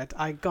remember that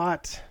I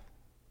got...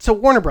 So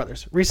Warner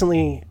Brothers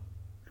recently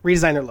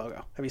redesigned their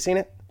logo. Have you seen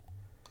it?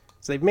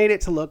 So they've made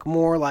it to look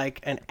more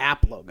like an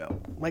app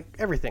logo. Like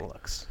everything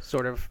looks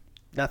sort of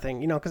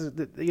nothing, because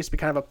it used to be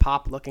kind of a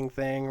pop-looking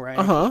thing, right?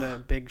 Uh-huh.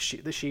 The big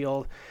the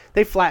shield.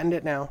 They flattened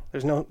it now.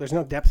 There's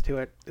no depth to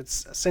it.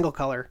 It's a single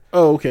color.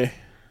 Oh, okay.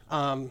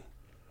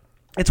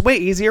 It's way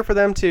easier for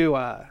them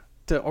to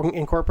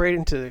incorporate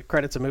into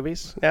credits of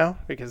movies now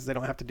because they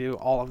don't have to do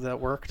all of the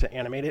work to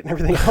animate it and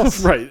everything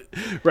else. Right.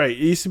 It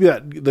used to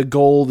be the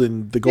gold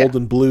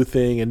and blue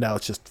thing, and now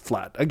it's just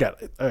flat. I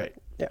got it. All right.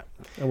 Yeah,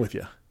 I'm with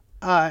you.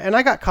 And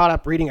I got caught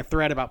up reading a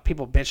thread about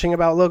people bitching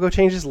about logo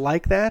changes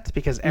like that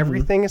because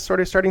everything is sort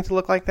of starting to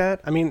look like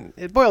that. I mean,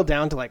 it boiled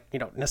down to like,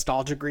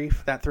 nostalgia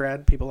grief, that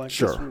thread. People like,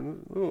 sure.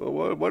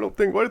 Why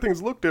do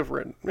things look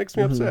different? It makes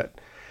me upset.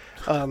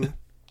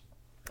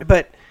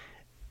 But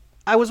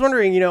I was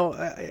wondering,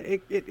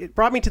 it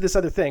brought me to this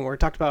other thing where it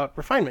talked about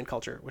refinement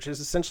culture, which is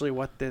essentially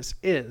what this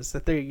is,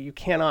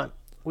 that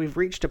we've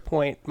reached a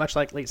point, much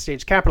like late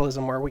stage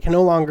capitalism, where we can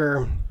no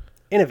longer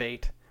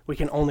innovate, we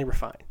can only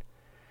refine.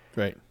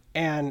 Right.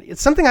 And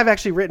it's something I've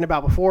actually written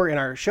about before in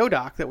our show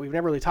doc that we've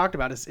never really talked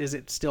about is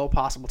it still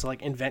possible to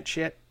like invent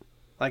shit?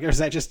 Like, or is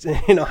that just,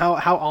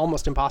 how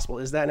almost impossible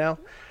is that now?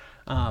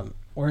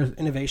 Or is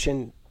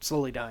innovation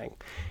slowly dying?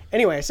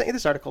 Anyway, I sent you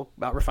this article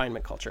about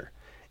refinement culture.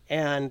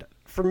 And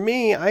for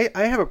me, I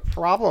have a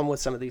problem with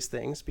some of these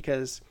things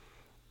because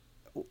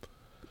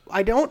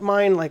I don't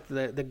mind like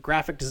the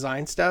graphic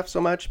design stuff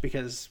so much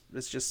because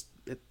it's just,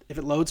 if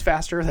it loads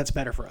faster, that's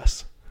better for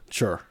us.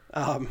 Sure.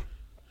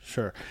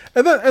 Sure.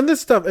 And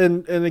this stuff,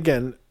 and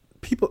again,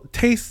 people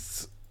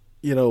tastes,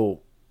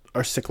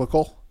 are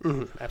cyclical.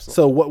 Mm-hmm, absolutely.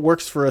 So what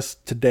works for us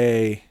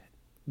today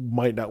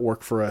might not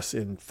work for us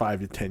in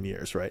 5 to 10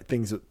 years, right?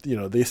 Things,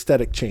 the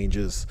aesthetic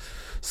changes.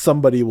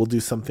 Somebody will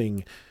do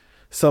something,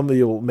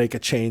 somebody will make a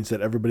change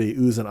that everybody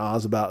oohs and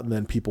ahs about, and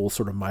then people will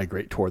sort of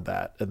migrate toward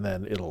that, and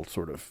then it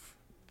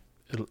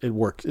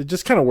works. It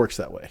just kind of works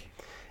that way.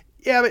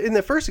 Yeah, but in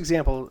the first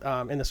example,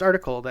 in this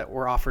article that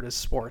were offered as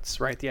sports,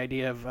 right? The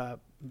idea of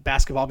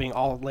basketball being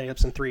all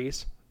layups and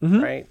threes,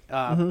 right?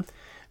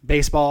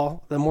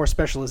 Baseball, the more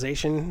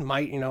specialization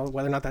might,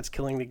 whether or not that's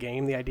killing the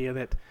game. The idea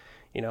that,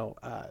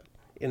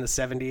 in the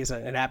 70s,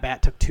 an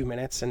at-bat took 2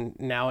 minutes, and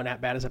now an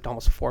at-bat is up to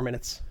almost 4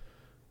 minutes.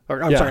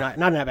 Or I'm sorry, not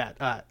an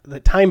at-bat. The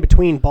time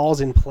between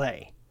balls in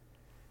play.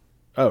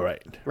 Oh,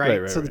 right.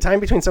 So the time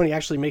between somebody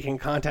actually making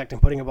contact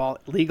and putting a ball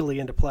legally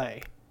into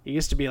play, it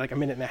used to be like a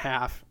minute and a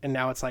half, and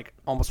now it's like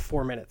almost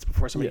 4 minutes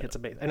before somebody hits a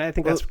base. And I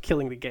think that's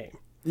killing the game.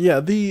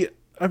 Yeah,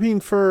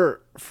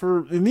 for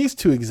in these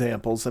two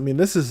examples,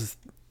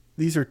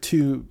 these are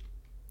two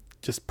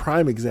just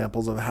prime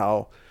examples of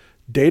how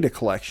data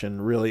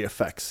collection really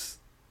affects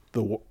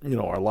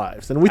our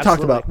lives. And we've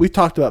talked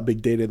about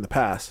big data in the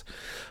past,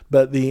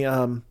 but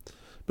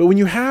when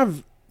you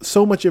have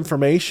so much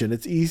information,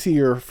 it's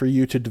easier for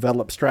you to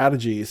develop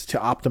strategies to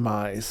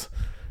optimize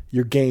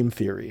your game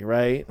theory,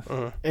 right?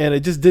 And it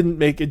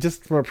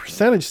just from a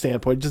percentage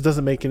standpoint, it just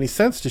doesn't make any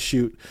sense to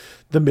shoot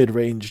the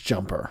mid-range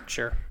jumper.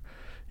 Sure.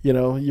 You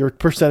know, your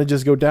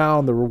percentages go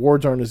down, the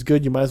rewards aren't as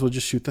good, you might as well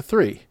just shoot the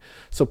 3.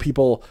 So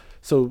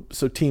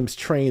teams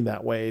train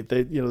that way.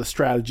 They, you know, the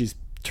strategies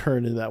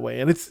turn in that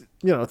way. And it's,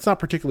 you know, it's not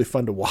particularly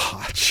fun to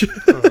watch.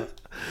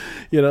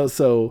 You know,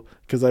 so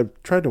because I've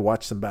tried to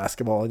watch some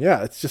basketball, and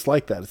yeah, it's just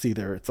like that.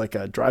 It's like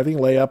a driving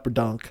layup or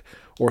dunk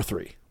or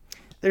 3.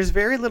 There's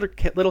very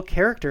little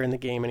character in the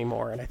game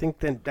anymore, and I think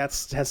that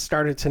has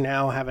started to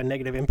now have a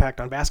negative impact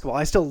on basketball.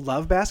 I still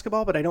love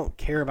basketball, but I don't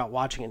care about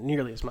watching it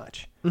nearly as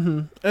much.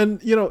 Mm-hmm.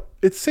 And, you know,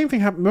 it's the same thing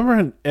happened. Remember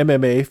when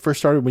MMA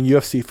first started, when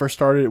UFC first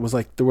started, it was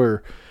like there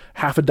were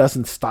half a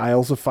dozen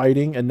styles of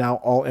fighting, and now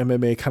all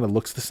MMA kind of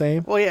looks the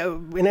same. Well, yeah,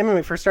 when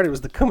MMA first started, it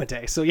was the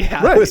Kumite, so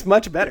yeah, right. It was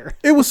much better.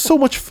 It was so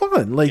much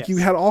fun. Like, yes. You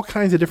had all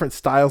kinds of different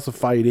styles of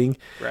fighting,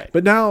 right?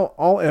 But now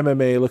all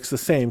MMA looks the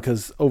same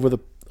because over the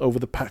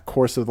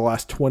course of the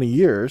last 20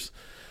 years,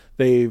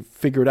 they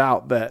figured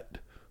out that,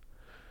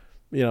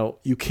 you know,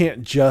 you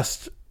can't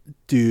just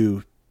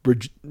do,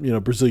 you know,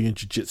 Brazilian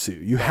jiu-jitsu.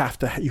 You have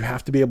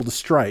to be able to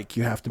strike.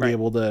 You have to be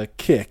able to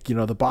kick. You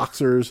know, the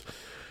boxers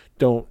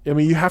don't. I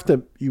mean, you have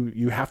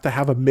to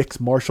have a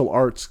mixed martial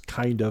arts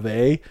kind of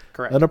an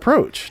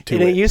approach to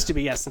it. And it used to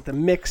be, yes, that the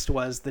mixed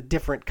was the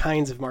different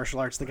kinds of martial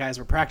arts the guys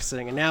were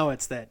practicing, and now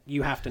it's that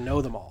you have to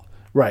know them all.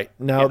 Right.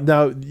 Now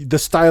the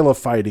style of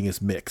fighting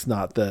is mixed,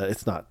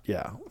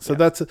 So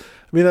that's, I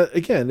mean,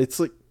 again,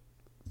 it's like,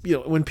 you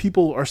know, when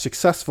people are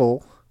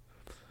successful,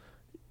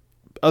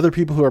 other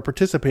people who are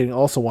participating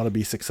also want to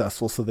be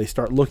successful. So they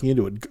start looking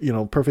into it. You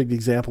know, perfect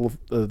example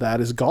of that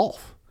is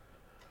golf,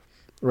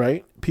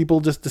 right?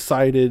 People just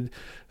decided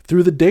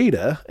through the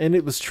data, and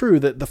it was true,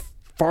 that the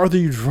farther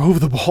you drove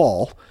the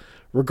ball,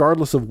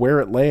 regardless of where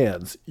it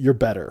lands, you're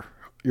better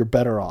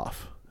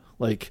off.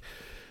 Like,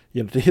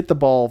 you know, to hit the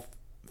ball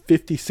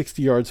 50,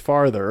 60 yards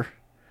farther,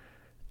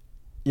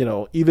 you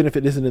know, even if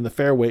it isn't in the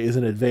fairway, is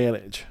an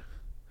advantage.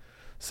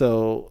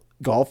 So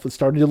golf is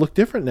starting to look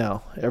different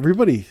now.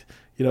 Everybody,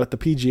 you know, at the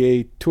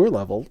PGA Tour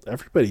level,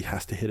 everybody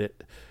has to hit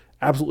it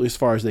absolutely as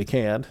far as they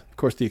can. Of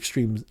course, the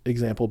extreme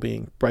example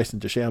being Bryson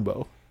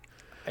DeChambeau.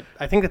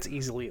 I think that's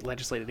easily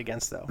legislated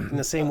against, though, in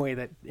the same way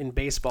that in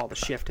baseball the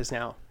shift is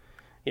now,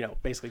 you know,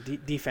 basically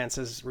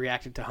defenses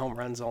reacted to home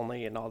runs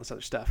only and all this other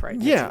stuff, right?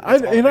 Yeah, I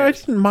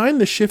didn't mind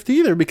the shift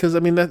either, because, I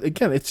mean, that,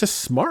 again, it's just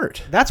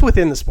smart. That's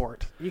within the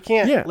sport. You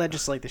can't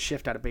legislate the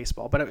shift out of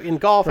baseball. But in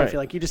golf, I feel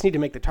like you just need to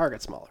make the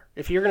target smaller.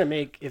 If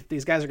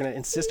these guys are going to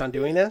insist on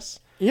doing this,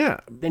 then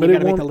you got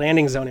to make the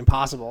landing zone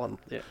impossible.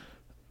 And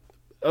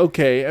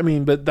okay, I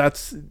mean, but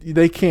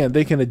they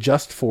can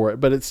adjust for it,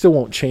 but it still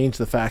won't change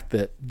the fact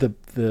that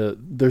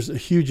there's a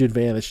huge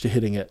advantage to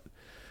hitting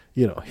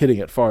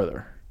it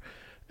farther.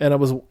 And I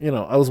was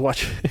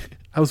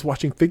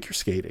watching figure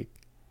skating,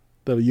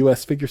 the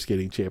U.S. figure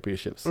skating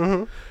championships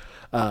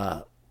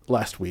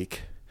last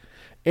week.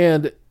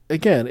 And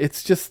again,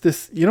 it's just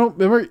this, you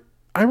know,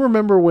 I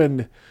remember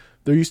when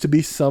there used to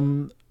be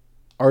some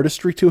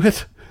artistry to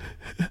it.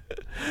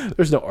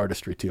 There's no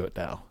artistry to it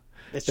now.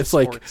 It's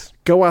like, sports.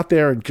 Go out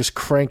there and just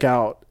crank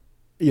out,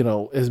 you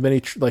know, as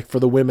many, like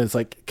for the women, it's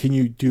like, can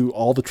you do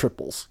all the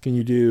triples? Can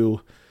you do,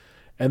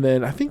 and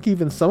then I think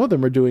even some of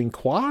them are doing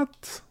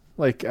quads.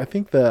 Like I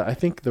think the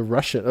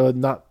Russian,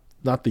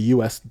 not the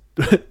U.S.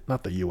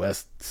 not the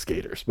U.S.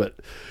 skaters, but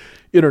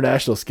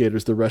international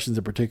skaters, the Russians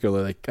in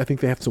particular. Like I think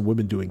they have some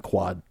women doing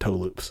quad toe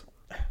loops,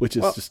 which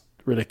is just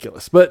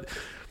ridiculous. But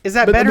is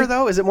that better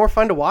though? Is it more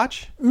fun to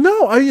watch?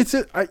 No,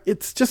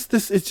 it's just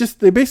this. It's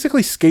just they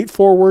basically skate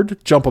forward,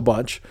 jump a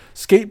bunch,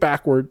 skate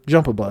backward,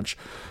 jump a bunch,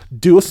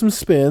 do some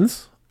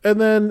spins, and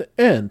then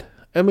end.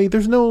 I mean,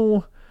 there's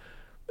no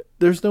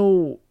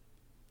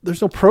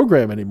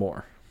program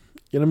anymore.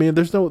 You know what I mean?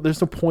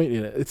 There's no point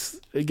in it.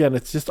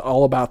 It's just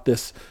all about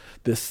the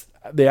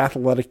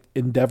athletic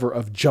endeavor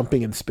of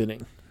jumping and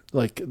spinning.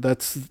 Like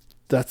that's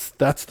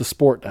the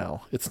sport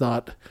now. It's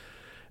not.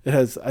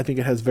 I think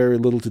it has very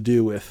little to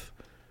do with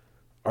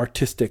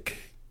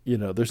artistic. You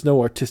know, there's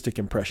no artistic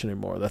impression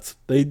anymore.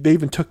 They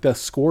even took the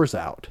scores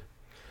out.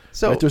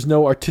 So right? There's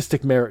no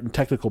artistic merit and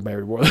technical merit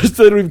anymore.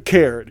 They don't even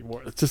care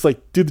anymore. It's just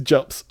like do the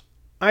jumps.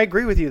 I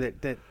agree with you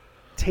that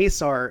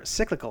tastes are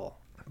cyclical.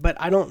 But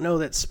I don't know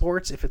that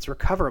sports, if it's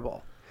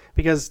recoverable,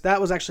 because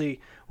that was actually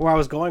where I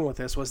was going with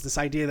this, was this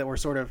idea that we're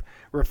sort of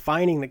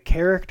refining the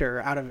character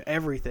out of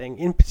everything,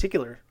 in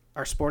particular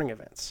our sporting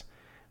events,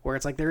 where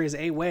it's like there is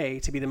a way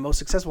to be the most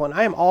successful. And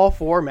I am all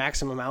for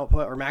maximum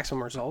output or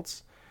maximum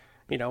results,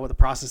 you know, with a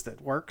process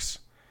that works.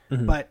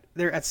 Mm-hmm. But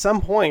there, at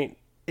some point,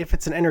 if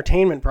it's an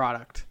entertainment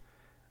product,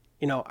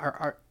 you know,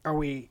 are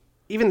we,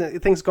 even the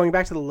things going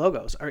back to the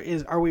logos,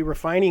 are we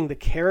refining the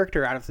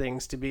character out of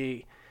things to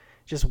be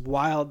just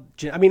wild?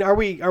 I mean, are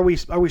we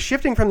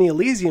shifting from the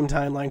Elysium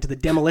timeline to the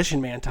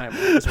Demolition Man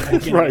timeline? Is what I'm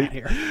getting at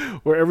here.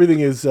 Where everything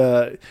is,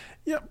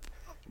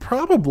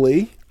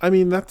 probably. I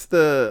mean, that's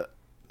the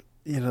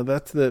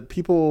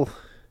people.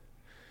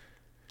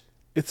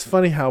 it's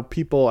funny how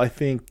people, I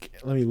think,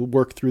 let me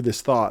work through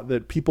this thought,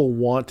 that people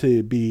want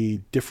to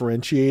be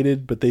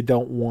differentiated, but they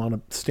don't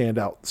want to stand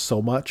out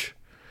so much,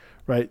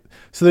 right?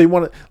 So they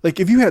want to, like,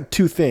 if you had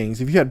two things,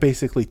 if you had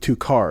basically two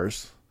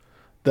cars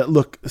that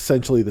look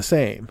essentially the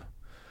same,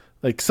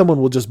 like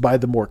someone will just buy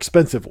the more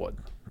expensive one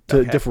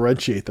to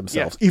differentiate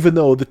themselves, even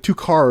though the two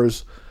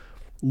cars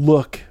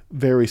look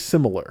very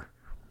similar,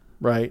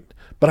 right?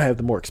 But I have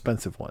the more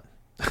expensive one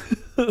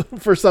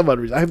for some odd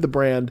reason. I have the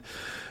brand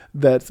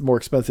that's more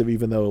expensive,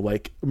 even though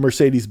like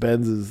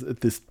Mercedes-Benz is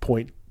at this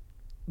point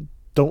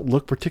don't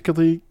look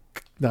particularly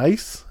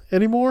nice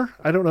anymore.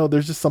 I don't know.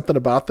 There's just something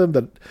about them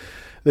that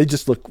they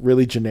just look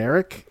really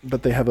generic,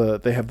 but they have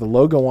the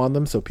logo on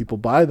them, so people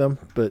buy them.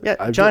 But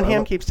yeah, John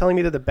Hamm keeps telling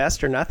me they're the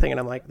best or nothing, and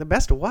I'm like, the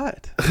best of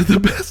what?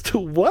 The best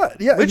of what?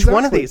 Yeah, which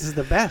one of these is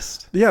the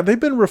best? Yeah, they've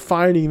been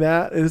refining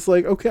that, and it's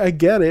like, okay, I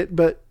get it,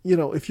 but you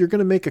know, if you're going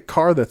to make a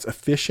car that's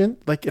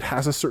efficient, like it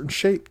has a certain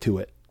shape to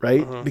it,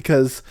 right? Mm-hmm.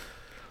 Because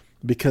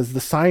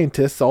the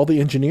scientists, all the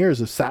engineers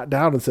have sat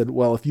down and said,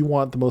 well, if you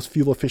want the most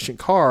fuel efficient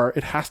car,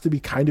 it has to be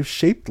kind of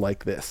shaped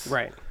like this.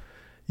 Right.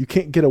 You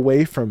can't get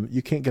away from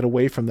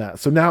that.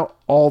 So now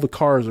all the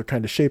cars are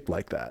kind of shaped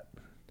like that.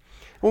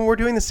 Well, we're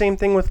doing the same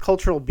thing with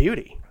cultural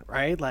beauty,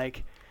 right?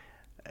 Like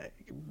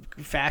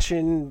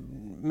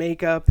fashion,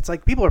 makeup. It's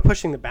like people are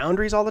pushing the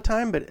boundaries all the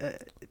time,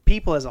 but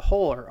people as a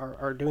whole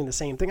are doing the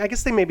same thing. I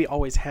guess they maybe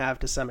always have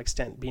to some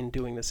extent been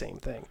doing the same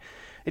thing.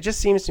 It just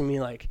seems to me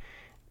like,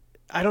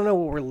 I don't know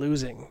what we're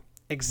losing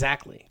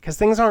exactly, because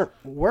things aren't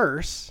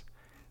worse.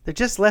 They're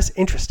just less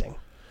interesting.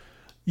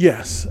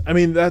 Yes. I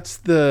mean, that's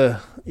the,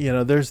 you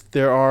know,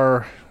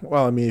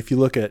 well, I mean, if you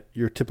look at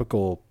your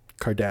typical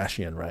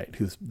Kardashian, right,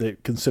 who's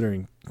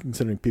considering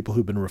people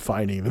who've been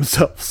refining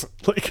themselves,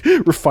 like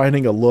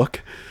refining a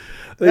look.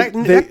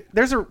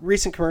 There's a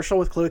recent commercial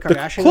with Khloe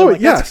Kardashian.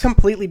 That's a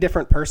completely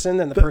different person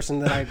than the person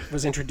that I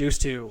was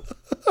introduced to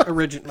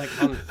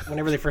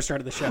whenever they first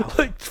started the show.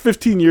 Like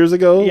 15 years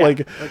ago. Yeah,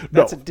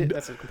 that's a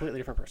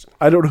completely different person.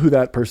 I don't know who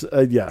that person,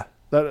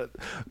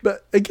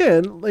 but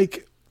again,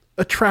 like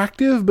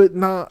attractive,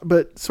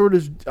 but sort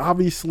of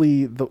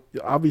obviously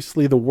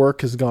the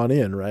work has gone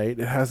in, right?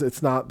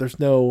 There's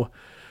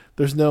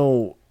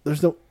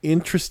no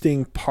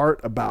interesting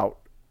part about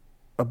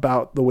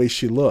the way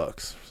she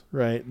looks,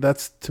 right?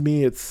 That's, to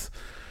me, it's,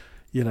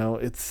 you know,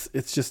 it's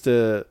just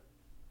a,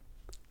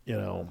 you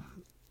know,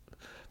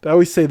 they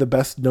always say the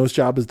best nose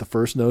job is the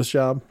first nose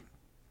job.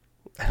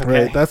 Okay.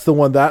 Right, that's the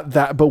one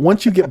that. But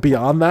once you get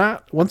beyond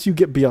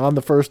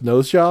the first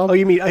nose job. Oh,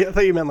 you mean? I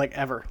thought you meant like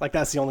ever. Like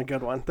that's the only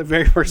good one. The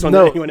very first one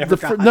that anyone ever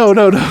got. No.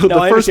 No,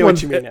 The first one.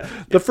 What you mean now.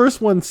 The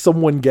first one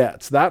someone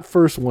gets. That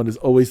first one is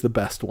always the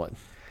best one.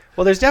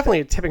 Well, there's definitely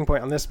a tipping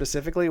point on this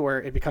specifically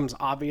where it becomes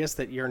obvious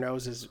that your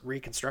nose is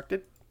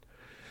reconstructed.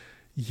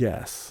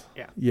 Yes.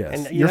 Yeah.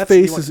 Yes. And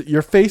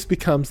your face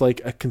becomes like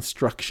a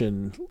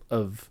construction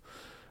of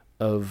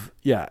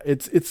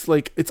it's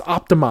like it's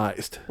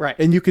optimized, right?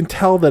 And you can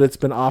tell that it's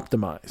been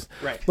optimized,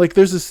 right? Like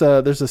there's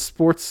a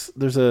sports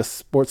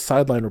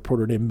sideline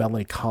reporter named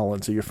Melanie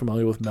Collins. Are you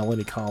familiar with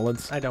Melanie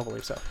Collins? I don't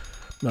believe so.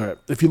 All right,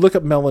 if you look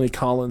up Melanie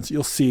Collins,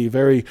 you'll see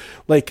the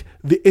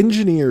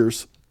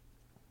engineers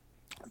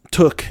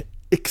took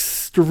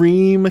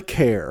extreme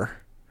care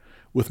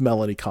with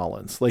Melanie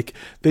Collins. Like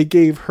they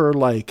gave her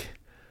like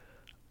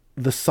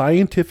the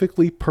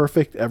scientifically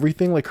perfect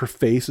everything. Like her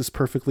face is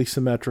perfectly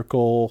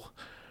symmetrical.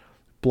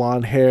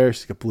 Blonde hair,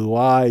 she's got blue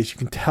eyes. You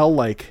can tell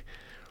like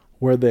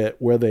where the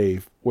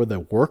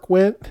work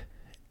went,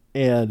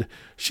 and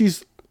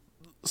she's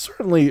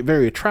certainly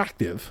very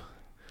attractive.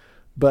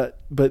 But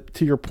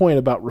to your point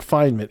about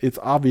refinement, it's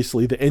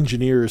obviously the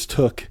engineers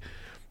took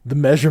the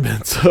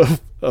measurements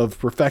of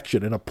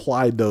perfection and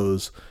applied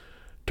those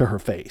to her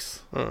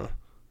face. And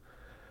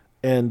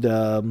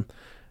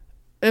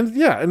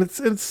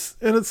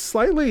it's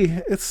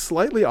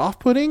slightly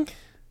off-putting.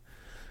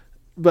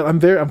 But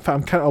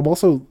I'm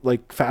also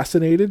like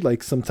fascinated.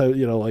 Like sometimes,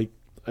 you know, like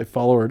I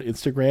follow her on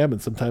Instagram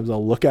and sometimes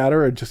I'll look at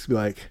her and just be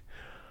like,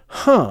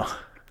 huh.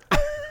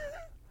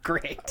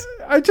 Great.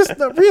 I just,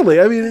 not really.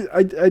 I mean,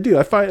 I do.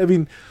 I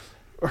mean,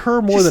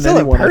 her more than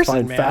anyone I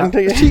find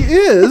fascinating. She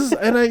is.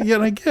 And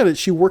I get it.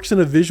 She works in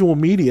a visual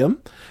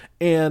medium,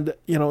 and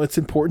you know, it's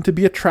important to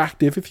be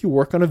attractive if you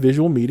work on a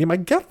visual medium. I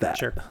get that.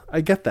 Sure.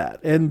 I get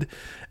that.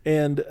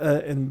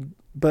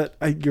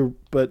 But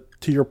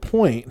to your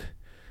point,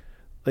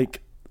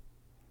 like,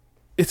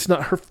 it's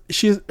not her.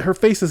 Her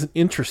face isn't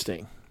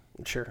interesting.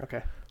 Sure.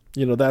 Okay.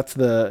 You know, that's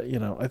the. You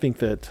know, I think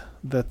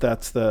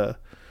that's the.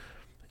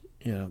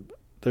 You know,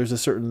 there's a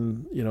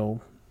certain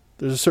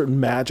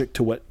magic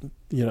to what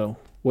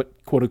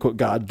quote unquote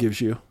God gives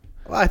you.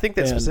 Well, I think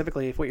that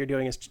specifically, if what you're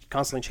doing is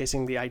constantly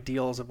chasing the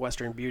ideals of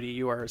Western beauty,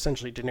 you are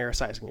essentially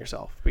genericizing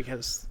yourself,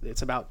 because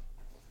it's about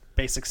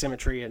basic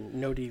symmetry and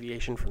no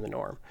deviation from the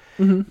norm.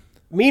 Mm-hmm.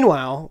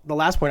 Meanwhile, the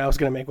last point I was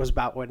going to make was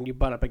about when you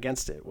butt up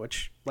against it,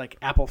 which like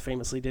Apple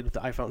famously did with the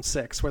iPhone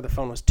 6, where the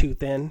phone was too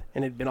thin,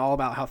 and it'd been all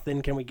about how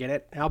thin can we get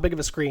it, how big of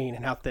a screen,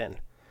 and how thin.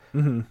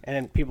 and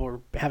then people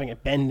were having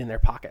it bend in their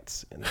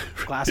pockets, and the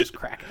glass was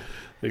cracking.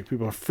 Like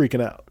people are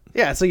freaking out.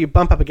 Yeah, so you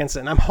bump up against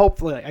it, and I'm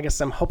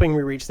hoping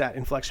we reach that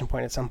inflection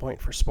point at some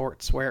point for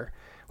sports, where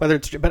whether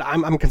it's, but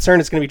I'm concerned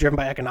it's going to be driven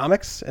by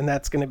economics, and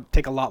that's going to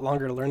take a lot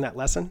longer to learn that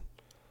lesson,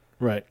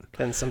 Right.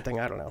 than something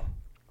I don't know.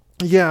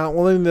 Yeah,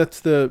 well, then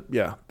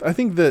I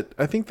think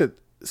that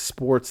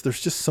sports,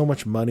 there's just so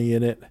much money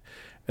in it,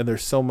 and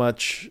there's so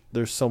much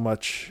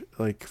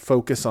like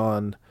focus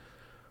on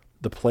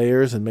the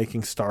players and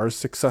making stars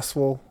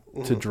successful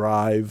to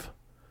drive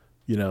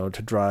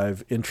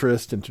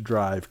interest and to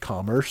drive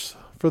commerce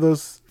for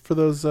those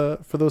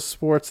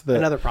sports. That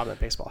Another problem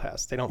that baseball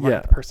has, they don't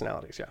market the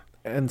personalities. Yeah,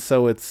 and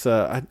so it's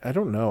I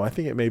don't know. I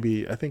think it may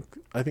be. I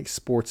think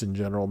sports in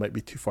general might be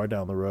too far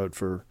down the road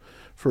for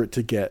it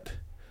to get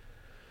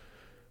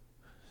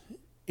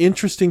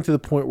interesting to the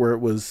point where it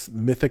was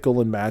mythical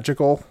and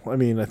magical. I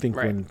mean, I think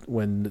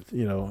when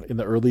in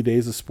the early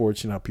days of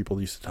sports, how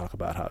people used to talk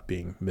about how it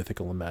being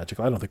mythical and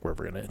magical. I don't think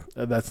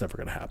that's never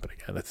gonna happen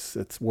again.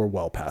 We're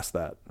well past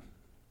that.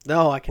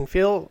 No, I can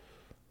feel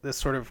this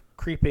sort of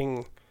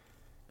creeping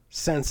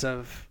sense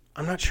of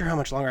I'm not sure how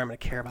much longer I'm going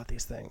to care about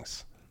these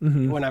things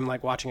when I'm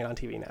like watching it on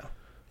TV now.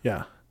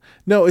 Yeah,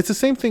 no, it's the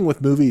same thing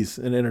with movies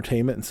and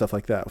entertainment and stuff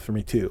like that for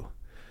me too,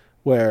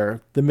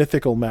 where the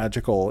mythical,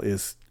 magical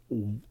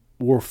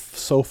we're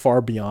so far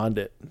beyond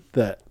it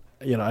that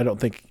I don't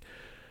think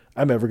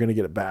I'm ever going to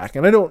get it back.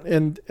 And I don't,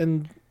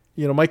 and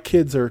my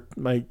kids are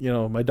my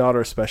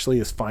daughter especially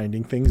is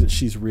finding things that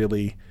she's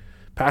really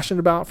passionate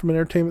about from an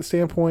entertainment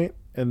standpoint,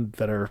 and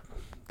that are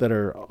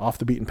off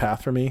the beaten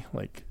path for me.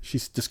 Like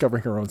she's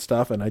discovering her own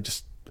stuff, and I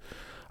just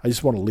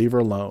want to leave her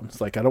alone.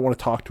 It's like I don't want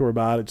to talk to her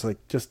about it. It's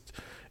like just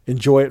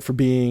enjoy it for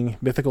being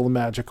mythical and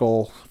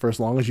magical for as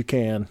long as you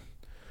can,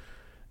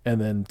 and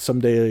then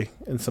someday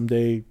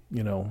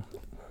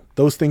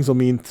those things will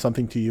mean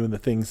something to you, and the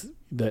things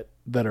that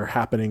are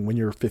happening when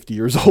you're 50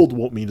 years old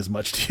won't mean as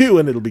much to you,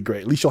 and it'll be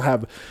great. At least you'll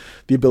have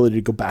the ability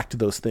to go back to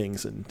those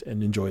things and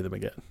enjoy them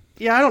again.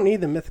 Yeah, I don't need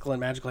the mythical and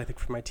magical, I think,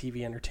 for my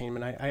TV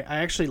entertainment. I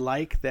actually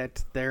like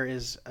that there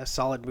is a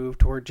solid move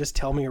toward just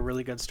tell me a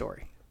really good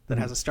story that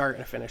has a start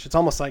and a finish. It's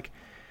almost like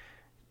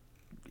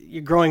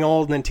you're growing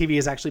old, and then TV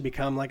has actually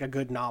become like a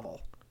good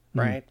novel,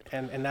 right?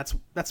 And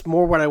that's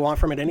more what I want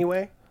from it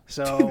anyway.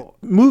 So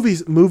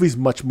movies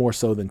much more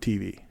so than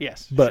TV.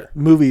 Yes, but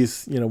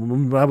movies,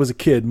 when I was a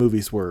kid,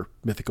 movies were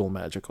mythical and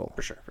magical.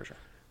 For sure.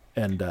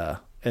 And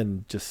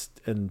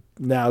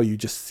now you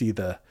just see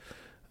the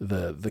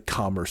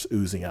commerce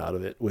oozing out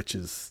of it, which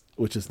is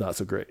not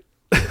so great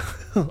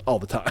all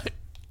the time.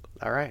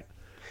 All right.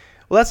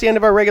 Well, that's the end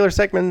of our regular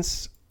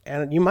segments,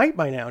 and you might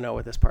by now know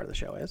what this part of the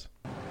show is.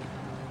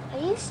 Are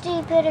you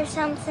stupid or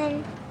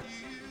something?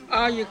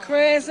 Are you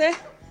crazy?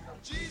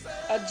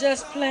 Or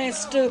just plain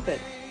stupid?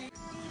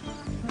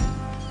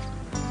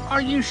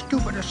 Are you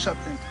stupid or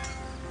something?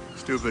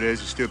 Stupid is,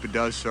 stupid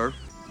does, sir.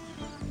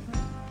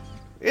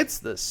 It's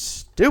the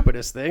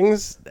stupidest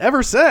things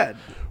ever said.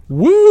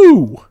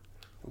 Woo!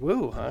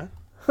 Woo, huh?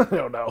 I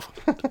don't know.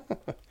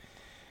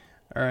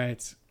 All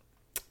right.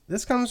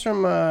 This comes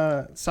from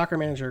soccer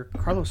manager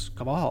Carlos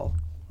Cabal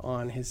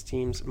on his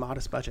team's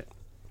modest budget.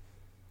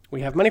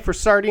 We have money for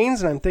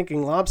sardines, and I'm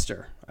thinking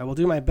lobster. I will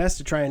do my best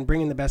to try and bring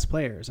in the best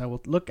players. I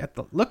will look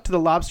to the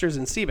lobsters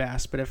and sea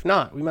bass, but if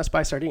not, we must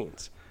buy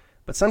sardines.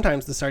 But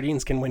sometimes the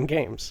sardines can win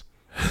games.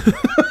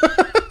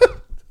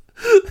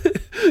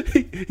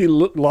 he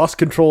lost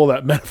control of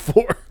that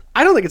metaphor.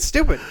 I don't think it's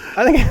stupid.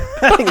 I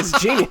think it's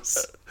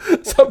genius.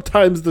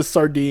 Sometimes the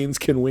sardines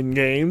can win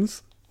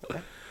games.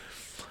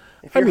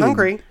 If you're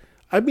hungry.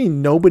 I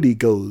mean, nobody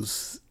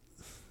goes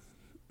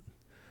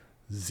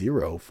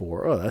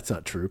 0-4. Oh, that's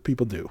not true.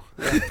 People do.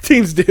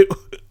 Teams do.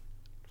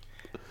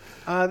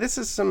 This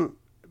is some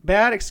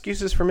bad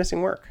excuses for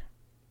missing work.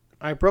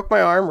 I broke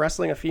my arm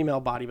wrestling a female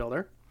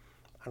bodybuilder.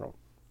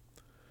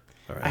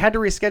 I had to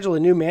reschedule a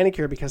new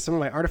manicure because some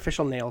of my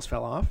artificial nails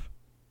fell off.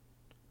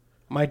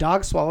 My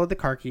dog swallowed the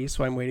car keys,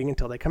 so I'm waiting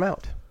until they come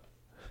out.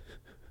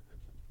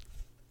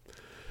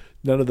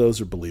 None of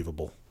those are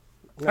believable.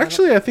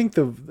 Actually, I think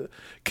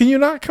can you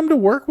not come to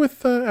work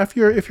with if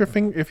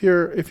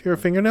your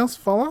fingernails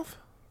fall off?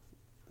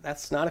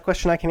 That's not a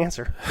question I can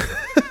answer.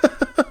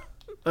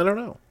 I don't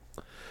know.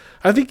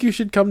 I think you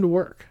should come to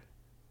work.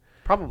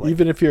 Probably.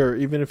 Even if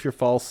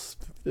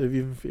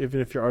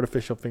your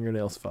artificial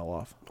fingernails fell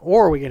off.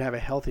 Or we could have a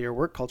healthier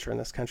work culture in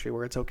this country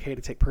where it's okay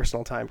to take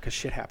personal time because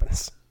shit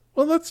happens.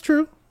 Well, that's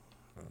true.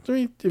 I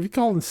mean, if you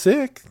call in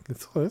sick,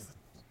 it's all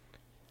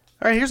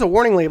right, here's a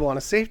warning label on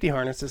a safety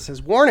harness that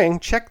says, "Warning,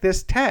 check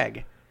this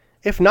tag.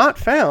 If not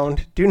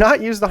found, do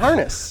not use the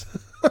harness,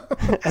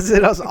 as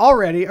it has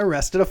already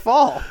arrested a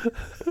fall.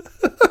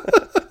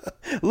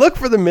 Look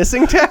for the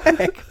missing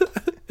tag.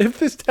 If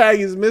this tag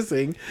is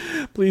missing,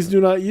 please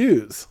do not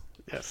use."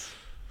 Yes.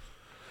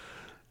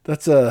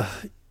 That's there's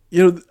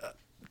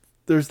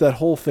that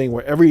whole thing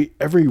where every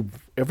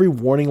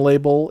warning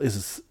label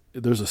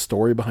there's a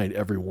story behind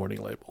every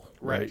warning label,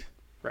 right?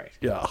 Right.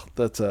 Yeah,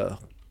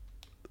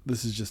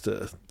 this is just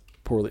a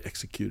poorly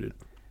executed.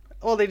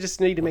 Well, they just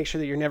need to make sure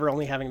that you're never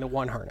only having the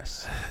one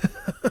harness.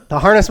 The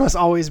harness must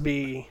always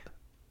be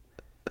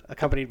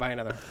accompanied by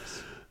another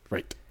harness.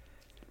 Right.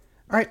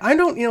 All right, I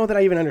don't know that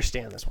I even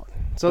understand this one.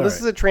 So All this right.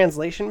 is a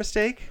translation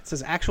mistake. It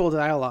says actual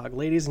dialogue,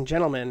 ladies and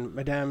gentlemen,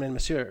 madame and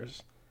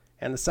messieurs.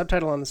 And the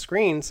subtitle on the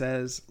screen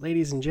says,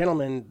 ladies and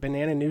gentlemen,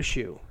 banana new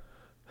shoe.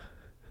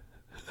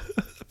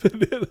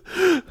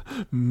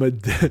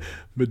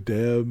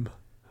 Madame,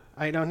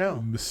 I don't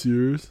know.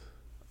 messieurs.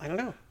 I don't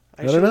know.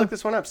 I don't should know. look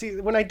this one up. See,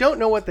 when I don't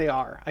know what they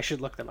are, I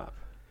should look them up.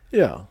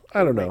 Yeah,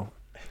 I don't know.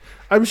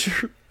 I'm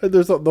sure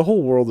the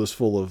whole world is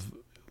full of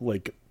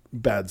like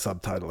bad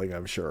subtitling.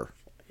 I'm sure.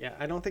 Yeah,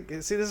 I don't think.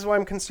 See, this is why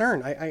I'm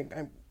concerned.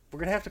 We're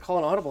gonna have to call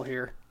an audible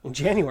here in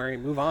January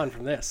and move on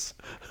from this.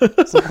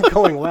 It's not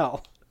going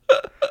well.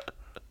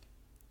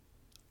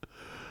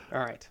 All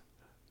right.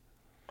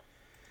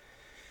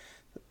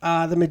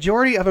 The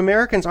majority of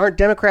Americans aren't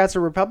Democrats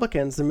or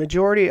Republicans. The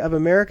majority of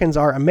Americans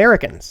are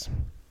Americans.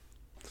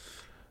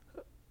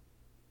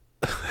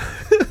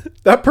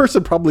 That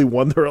person probably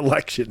won their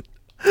election.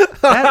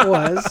 That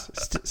was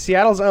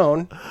Seattle's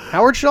own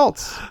Howard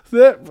Schultz.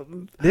 That,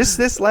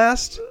 This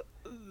last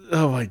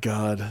oh my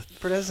God.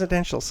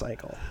 presidential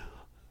cycle.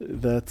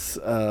 That's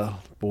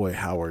boy,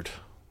 Howard.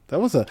 That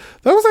was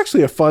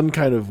actually a fun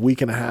kind of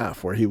week and a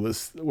half where he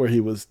was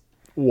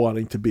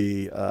wanting to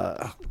be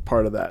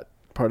part of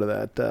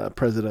that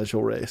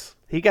presidential race.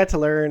 He got to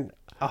learn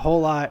a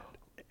whole lot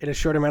in a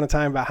short amount of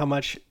time about how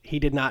much he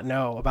did not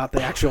know about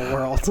the actual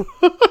world.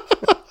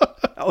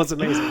 That was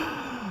amazing.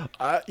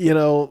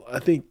 I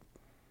think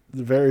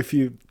very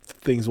few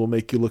things will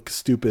make you look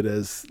stupid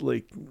as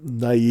like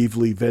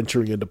naively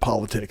venturing into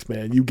politics,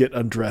 man. You get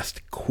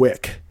undressed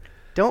quick.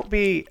 Don't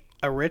be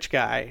a rich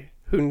guy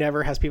who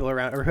never has people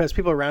around, or who has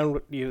people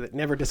around you that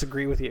never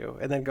disagree with you,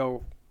 and then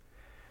go.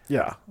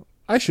 Yeah,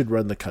 I should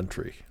run the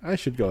country. I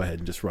should go ahead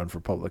and just run for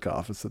public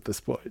office at this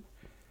point.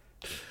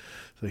 It's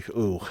like,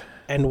 ooh.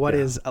 And what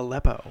is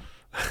Aleppo?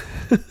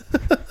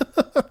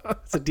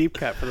 It's a deep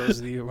cut for those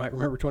of you who might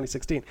remember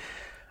 2016.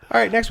 All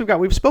right, next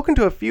we've spoken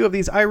to a few of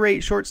these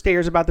irate short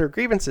stayers about their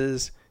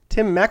grievances.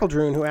 Tim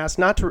McEldroon, who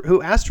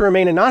asked to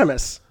remain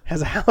anonymous,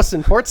 has a house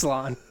in Port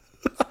Salon.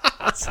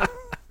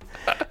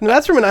 Now,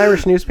 that's from an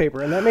Irish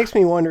newspaper, and that makes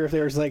me wonder if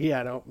they was like,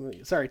 yeah, no,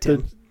 sorry,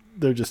 Tim.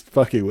 They're just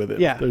fucking with it.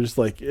 Yeah. They're just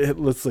like,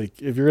 let's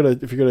like, if you're gonna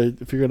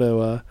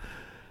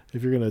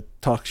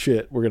talk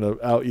shit, we're gonna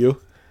out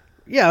you.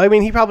 Yeah, I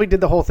mean, he probably did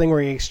the whole thing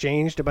where he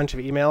exchanged a bunch of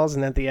emails,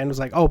 and at the end was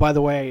like, oh, by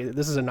the way,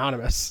 this is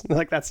anonymous.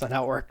 Like, that's not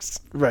how it works.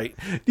 Right.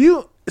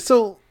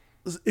 So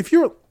if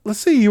let's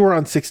say you were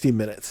on 60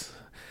 Minutes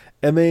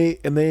and they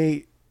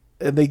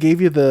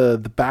gave you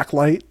the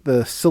backlight,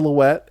 the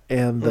silhouette,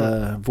 and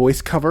the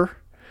voice cover,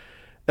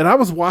 and I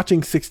was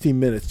watching 60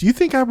 Minutes, do you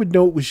think I would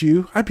know it was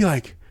you? I'd be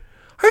like,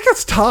 I think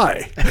that's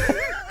Ty.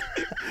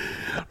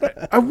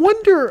 I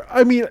wonder,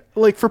 I mean,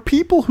 like for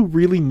people who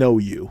really know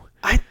you,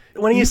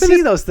 When you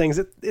see those things,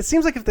 it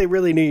seems like if they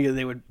really knew you,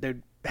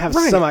 they'd have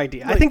Right. some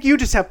idea. I Like- think you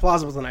just have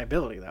plausible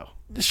deniability, though.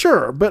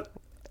 sure, but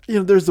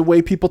there's the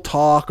way people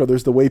talk, or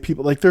there's the way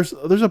people like. There's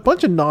a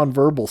bunch of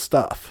nonverbal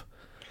stuff.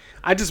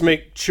 I just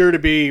make sure to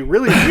be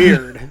really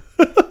weird.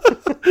 But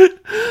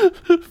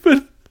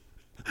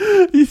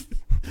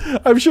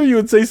I'm sure you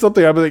would say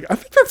something. I'd be like, I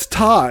think that's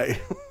Ty.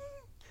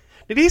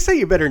 Did he say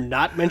you better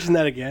not mention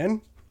that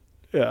again?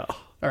 Yeah.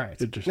 All right.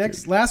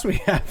 Interesting. Last we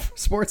have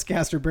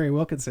sportscaster Barry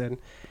Wilkinson.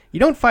 You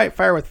don't fight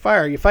fire with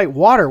fire. You fight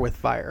water with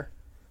fire.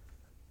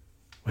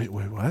 Wait,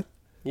 what?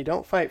 You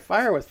don't fight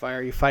fire with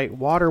fire. You fight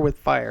water with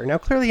fire. Now,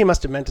 clearly, he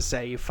must have meant to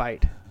say you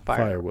fight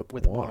fire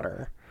with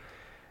water.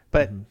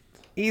 But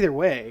either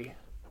way,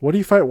 What do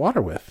you fight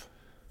water with?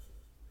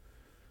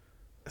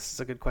 this is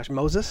a good question.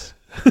 Moses?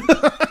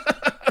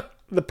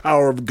 The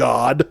power of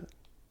God.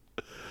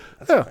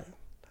 Yeah,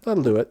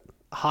 that'll do it.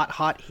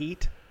 Hot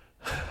heat?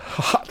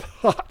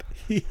 Hot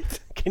heat.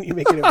 Can you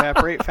make it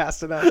evaporate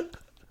fast enough?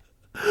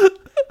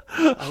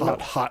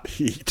 Hot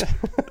heat.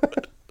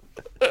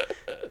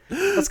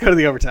 Let's go to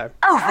the overtime.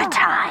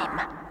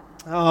 Overtime.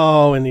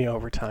 Oh, in the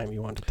overtime,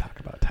 you want to talk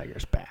about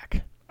Tiger's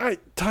back. All right,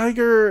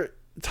 Tiger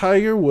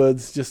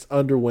Woods just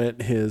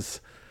underwent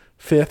his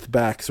 5th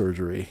back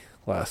surgery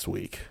last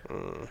week.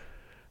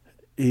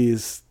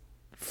 He's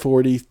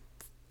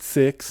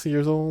 46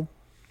 years old.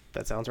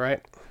 That sounds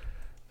right.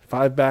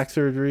 5 back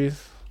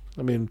surgeries.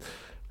 I mean,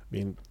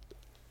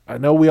 I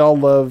know we all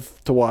love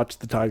to watch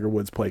the Tiger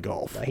Woods play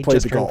golf. He play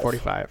just the turned golf.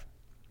 45.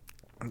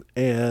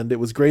 And it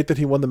was great that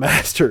he won the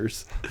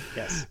Masters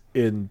Yes.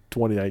 in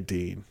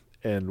 2019,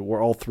 and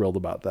we're all thrilled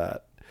about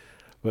that.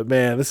 But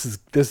man, this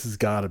has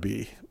got to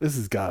be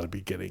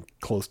getting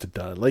close to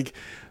done. Like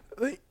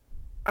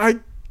I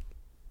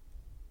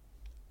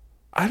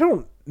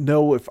don't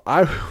know if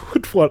I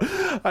would want.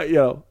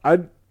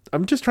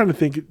 I'm just trying to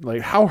think,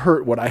 like, how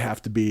hurt would I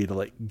have to be to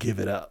like give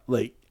it up?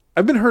 Like,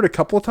 I've been hurt a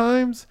couple of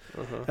times,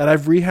 and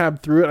I've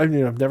rehabbed through it. I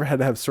mean, I've never had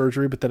to have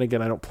surgery, but then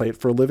again, I don't play it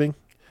for a living,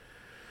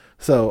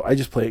 so I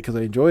just play it because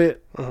I enjoy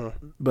it.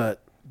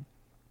 But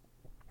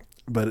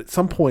at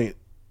some point,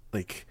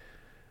 like,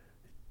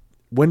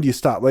 when do you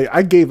stop? Like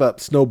I gave up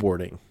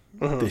snowboarding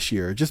this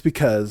year just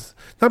because,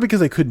 not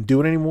because I couldn't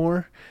do it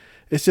anymore.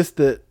 It's just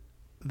that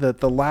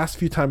the last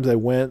few times I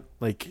went,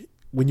 like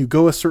when you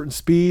go a certain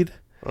speed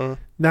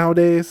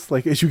nowadays,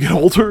 like as you get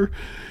older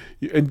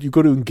and you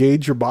go to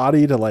engage your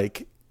body to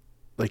like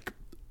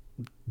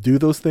do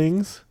those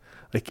things,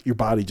 like your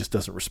body just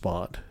doesn't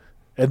respond.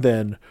 And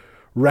then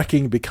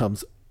wrecking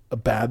becomes a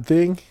bad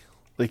thing.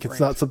 Like it's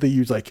not something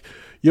you like,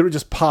 you don't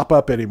just pop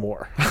up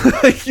anymore.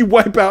 Like you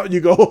wipe out and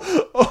you go,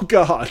 oh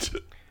God.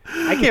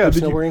 I gave up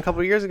snowboarding a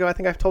couple of years ago. I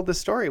think I've told this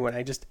story when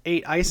I just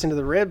ate ice into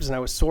the ribs and I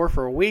was sore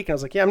for a week. And I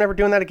was like, yeah, I'm never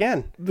doing that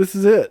again. This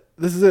is it.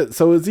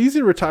 So it's easy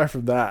to retire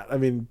from that. I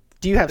mean,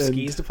 do you have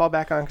skis to fall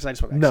back on? Because I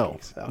just went back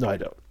to skis. No, I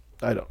don't.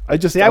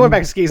 I went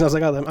back to skis and I was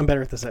like, oh, I'm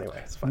better at this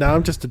anyway. It's fine. Now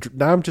I'm just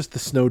the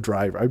snow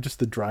driver. I'm just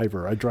the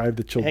driver. I drive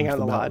the children hang out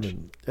to in the the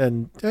mountain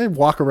and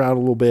walk around a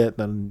little bit. And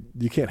then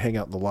you can't hang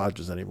out in the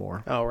lodges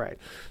anymore. Oh, right.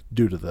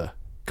 Due to the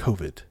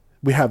COVID.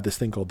 We have this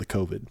thing called the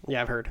COVID.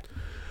 Yeah, I've heard.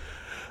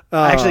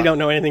 I actually don't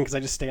know anything because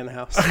I just stay in the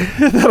house.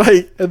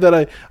 and then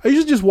I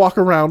usually just walk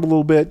around a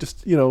little bit,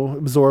 just,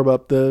 absorb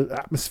up the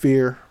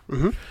atmosphere.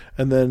 Mm-hmm.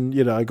 And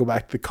then, I go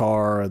back to the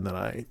car and then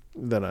I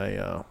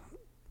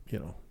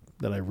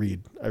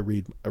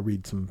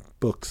read some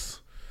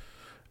books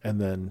and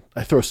then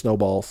I throw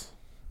snowballs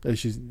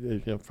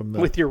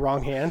with your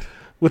wrong hand.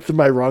 With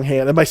my wrong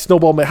hand and my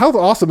snowball maker. How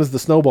awesome is the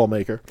snowball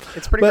maker?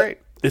 It's great.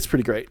 It's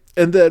pretty great.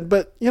 And then,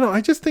 but I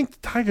just think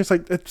Tiger's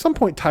like at some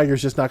point,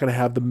 Tiger's just not going to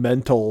have the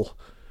mental,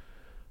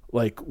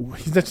 like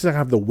he's just not going to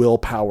have the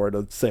willpower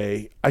to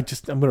say, I'm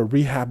going to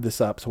rehab this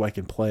up so I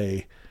can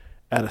play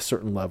at a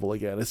certain level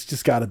again.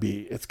 It's got to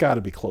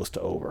be close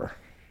to over.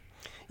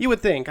 You would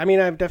think. I mean,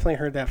 I've definitely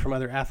heard that from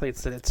other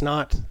athletes that it's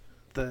not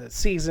the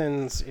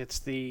seasons, it's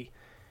the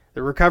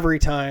recovery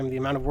time, the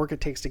amount of work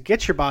it takes to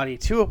get your body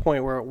to a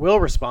point where it will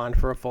respond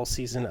for a full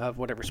season of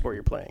whatever sport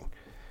you're playing.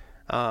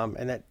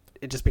 And that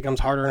it just becomes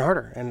harder and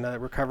harder, and the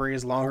recovery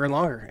is longer and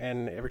longer.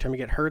 And every time you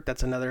get hurt,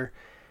 that's another,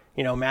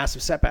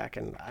 massive setback.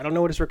 And I don't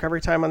know what his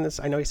recovery time on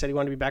this. I know he said he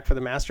wanted to be back for the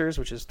Masters,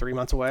 which is 3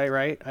 months away,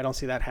 right? I don't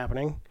see that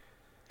happening.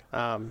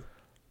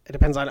 It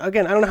depends on,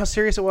 again, I don't know how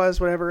serious it was,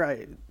 whatever.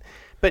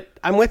 But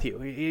I'm with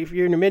you. If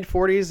you're in your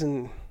mid-40s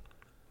and,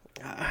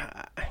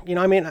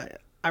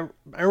 I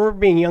remember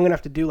being young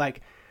enough to do,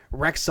 like,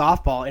 rec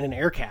softball in an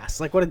air cast.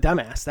 Like, what a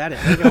dumbass that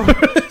is.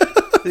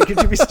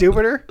 Could you be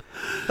stupider?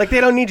 Like, they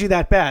don't need you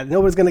that bad.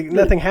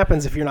 Nothing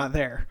happens if you're not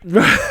there.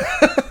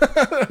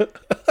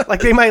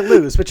 Like, they might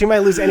lose, but you might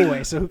lose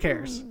anyway, so who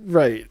cares?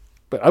 Right.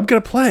 But I'm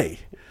going to play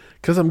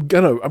because I'm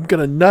going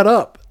to nut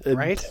up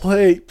and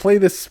play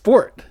this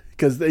sport.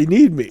 Because they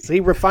need me. See,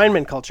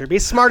 refinement culture. Be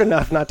smart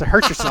enough not to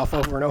hurt yourself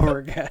over and over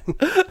again.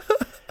 What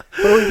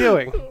are we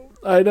doing?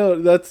 I know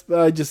this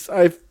is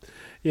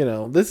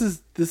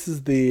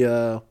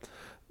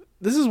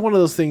one of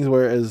those things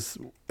where as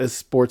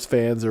sports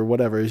fans or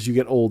whatever, as you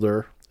get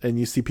older and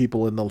you see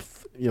people in the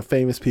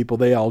famous people,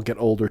 they all get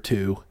older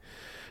too,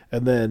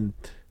 and then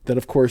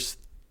of course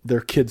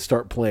their kids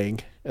start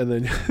playing, and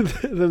then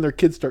their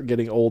kids start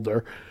getting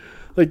older.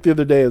 Like the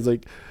other day, I was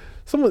like,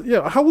 someone,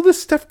 how old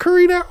is Steph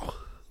Curry now?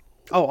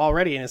 Oh,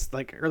 already in his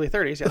like early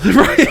 30s. Yeah,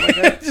 right.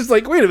 Like just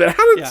like, wait a minute.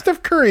 How did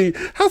Steph Curry,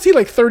 how's he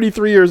like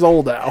 33 years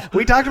old now?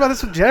 We talked about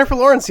this with Jennifer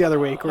Lawrence the other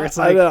week where it's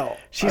like, I know.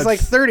 She's like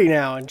 30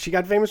 now and she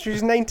got famous when she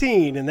was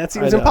 19 and that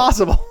seems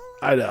impossible.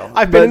 I know.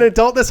 I've been an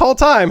adult this whole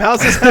time.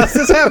 How's this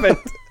happen?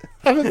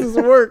 How does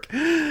this work?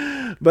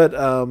 But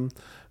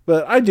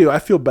I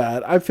feel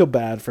bad. I feel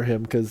bad for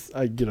him because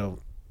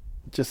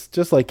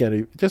just like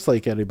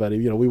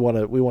anybody, we want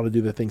to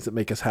do the things that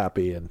make us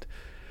happy and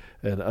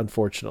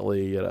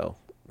unfortunately,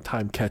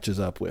 time catches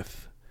up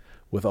with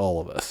all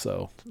of us.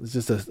 So it's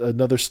just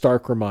another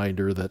stark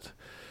reminder that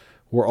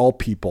we're all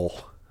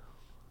people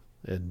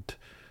and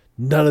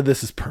none of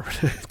this is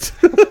permanent.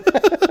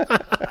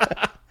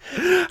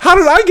 How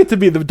did I get to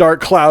be the dark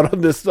cloud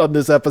on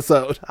this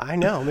episode? I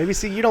know. Maybe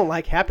you don't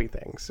like happy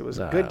things. It was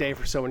a good day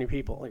for so many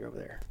people like over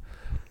there.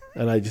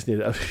 And I just need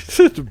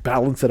to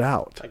balance it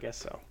out. I guess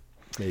so.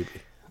 Maybe.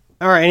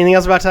 All right. Anything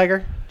else about Tiger?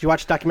 Did you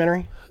watch the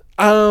documentary?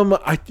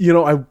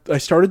 I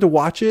started to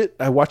watch it.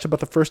 I watched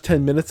about the first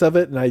 10 minutes of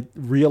it and I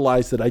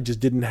realized that I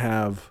just didn't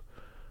have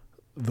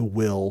the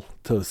will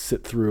to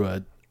sit through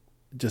a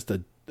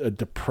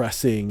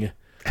depressing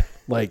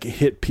like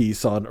hit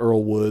piece on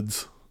Earl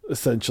Woods.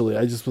 Essentially,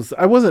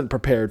 I wasn't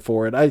prepared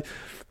for it.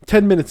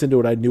 10 minutes into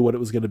it, I knew what it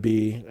was going to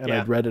be and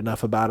I'd read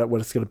enough about it, what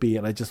it's going to be.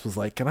 And I just was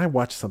like, can I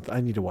watch something? I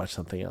need to watch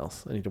something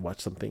else. I need to watch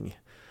something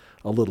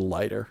a little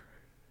lighter.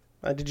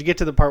 Did you get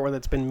to the part where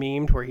that's been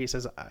memed where he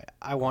says,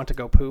 I want to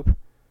go poop?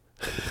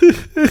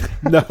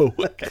 No.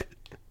 Okay.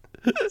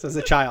 So as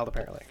a child,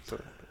 apparently.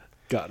 So,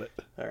 got it.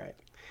 All right.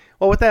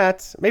 Well, with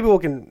that, maybe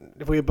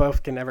if we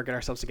both can ever get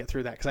ourselves to get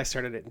through that, because I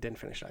started it and didn't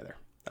finish it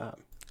either.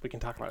 We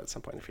can talk about it at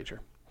some point in the future.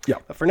 Yeah.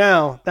 But for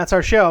now, that's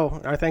our show.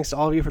 Our thanks to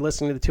all of you for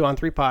listening to the 2 on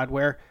 3 pod,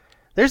 where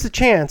there's a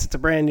chance it's a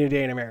brand new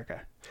day in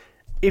America.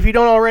 If you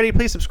don't already,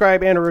 please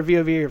subscribe and a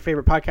review via your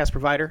favorite podcast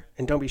provider.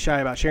 And don't be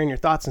shy about sharing your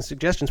thoughts and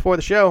suggestions for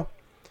the show.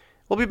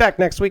 We'll be back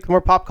next week with more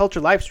pop culture,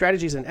 life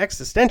strategies, and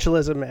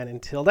existentialism. And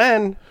until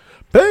then,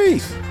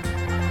 Peace.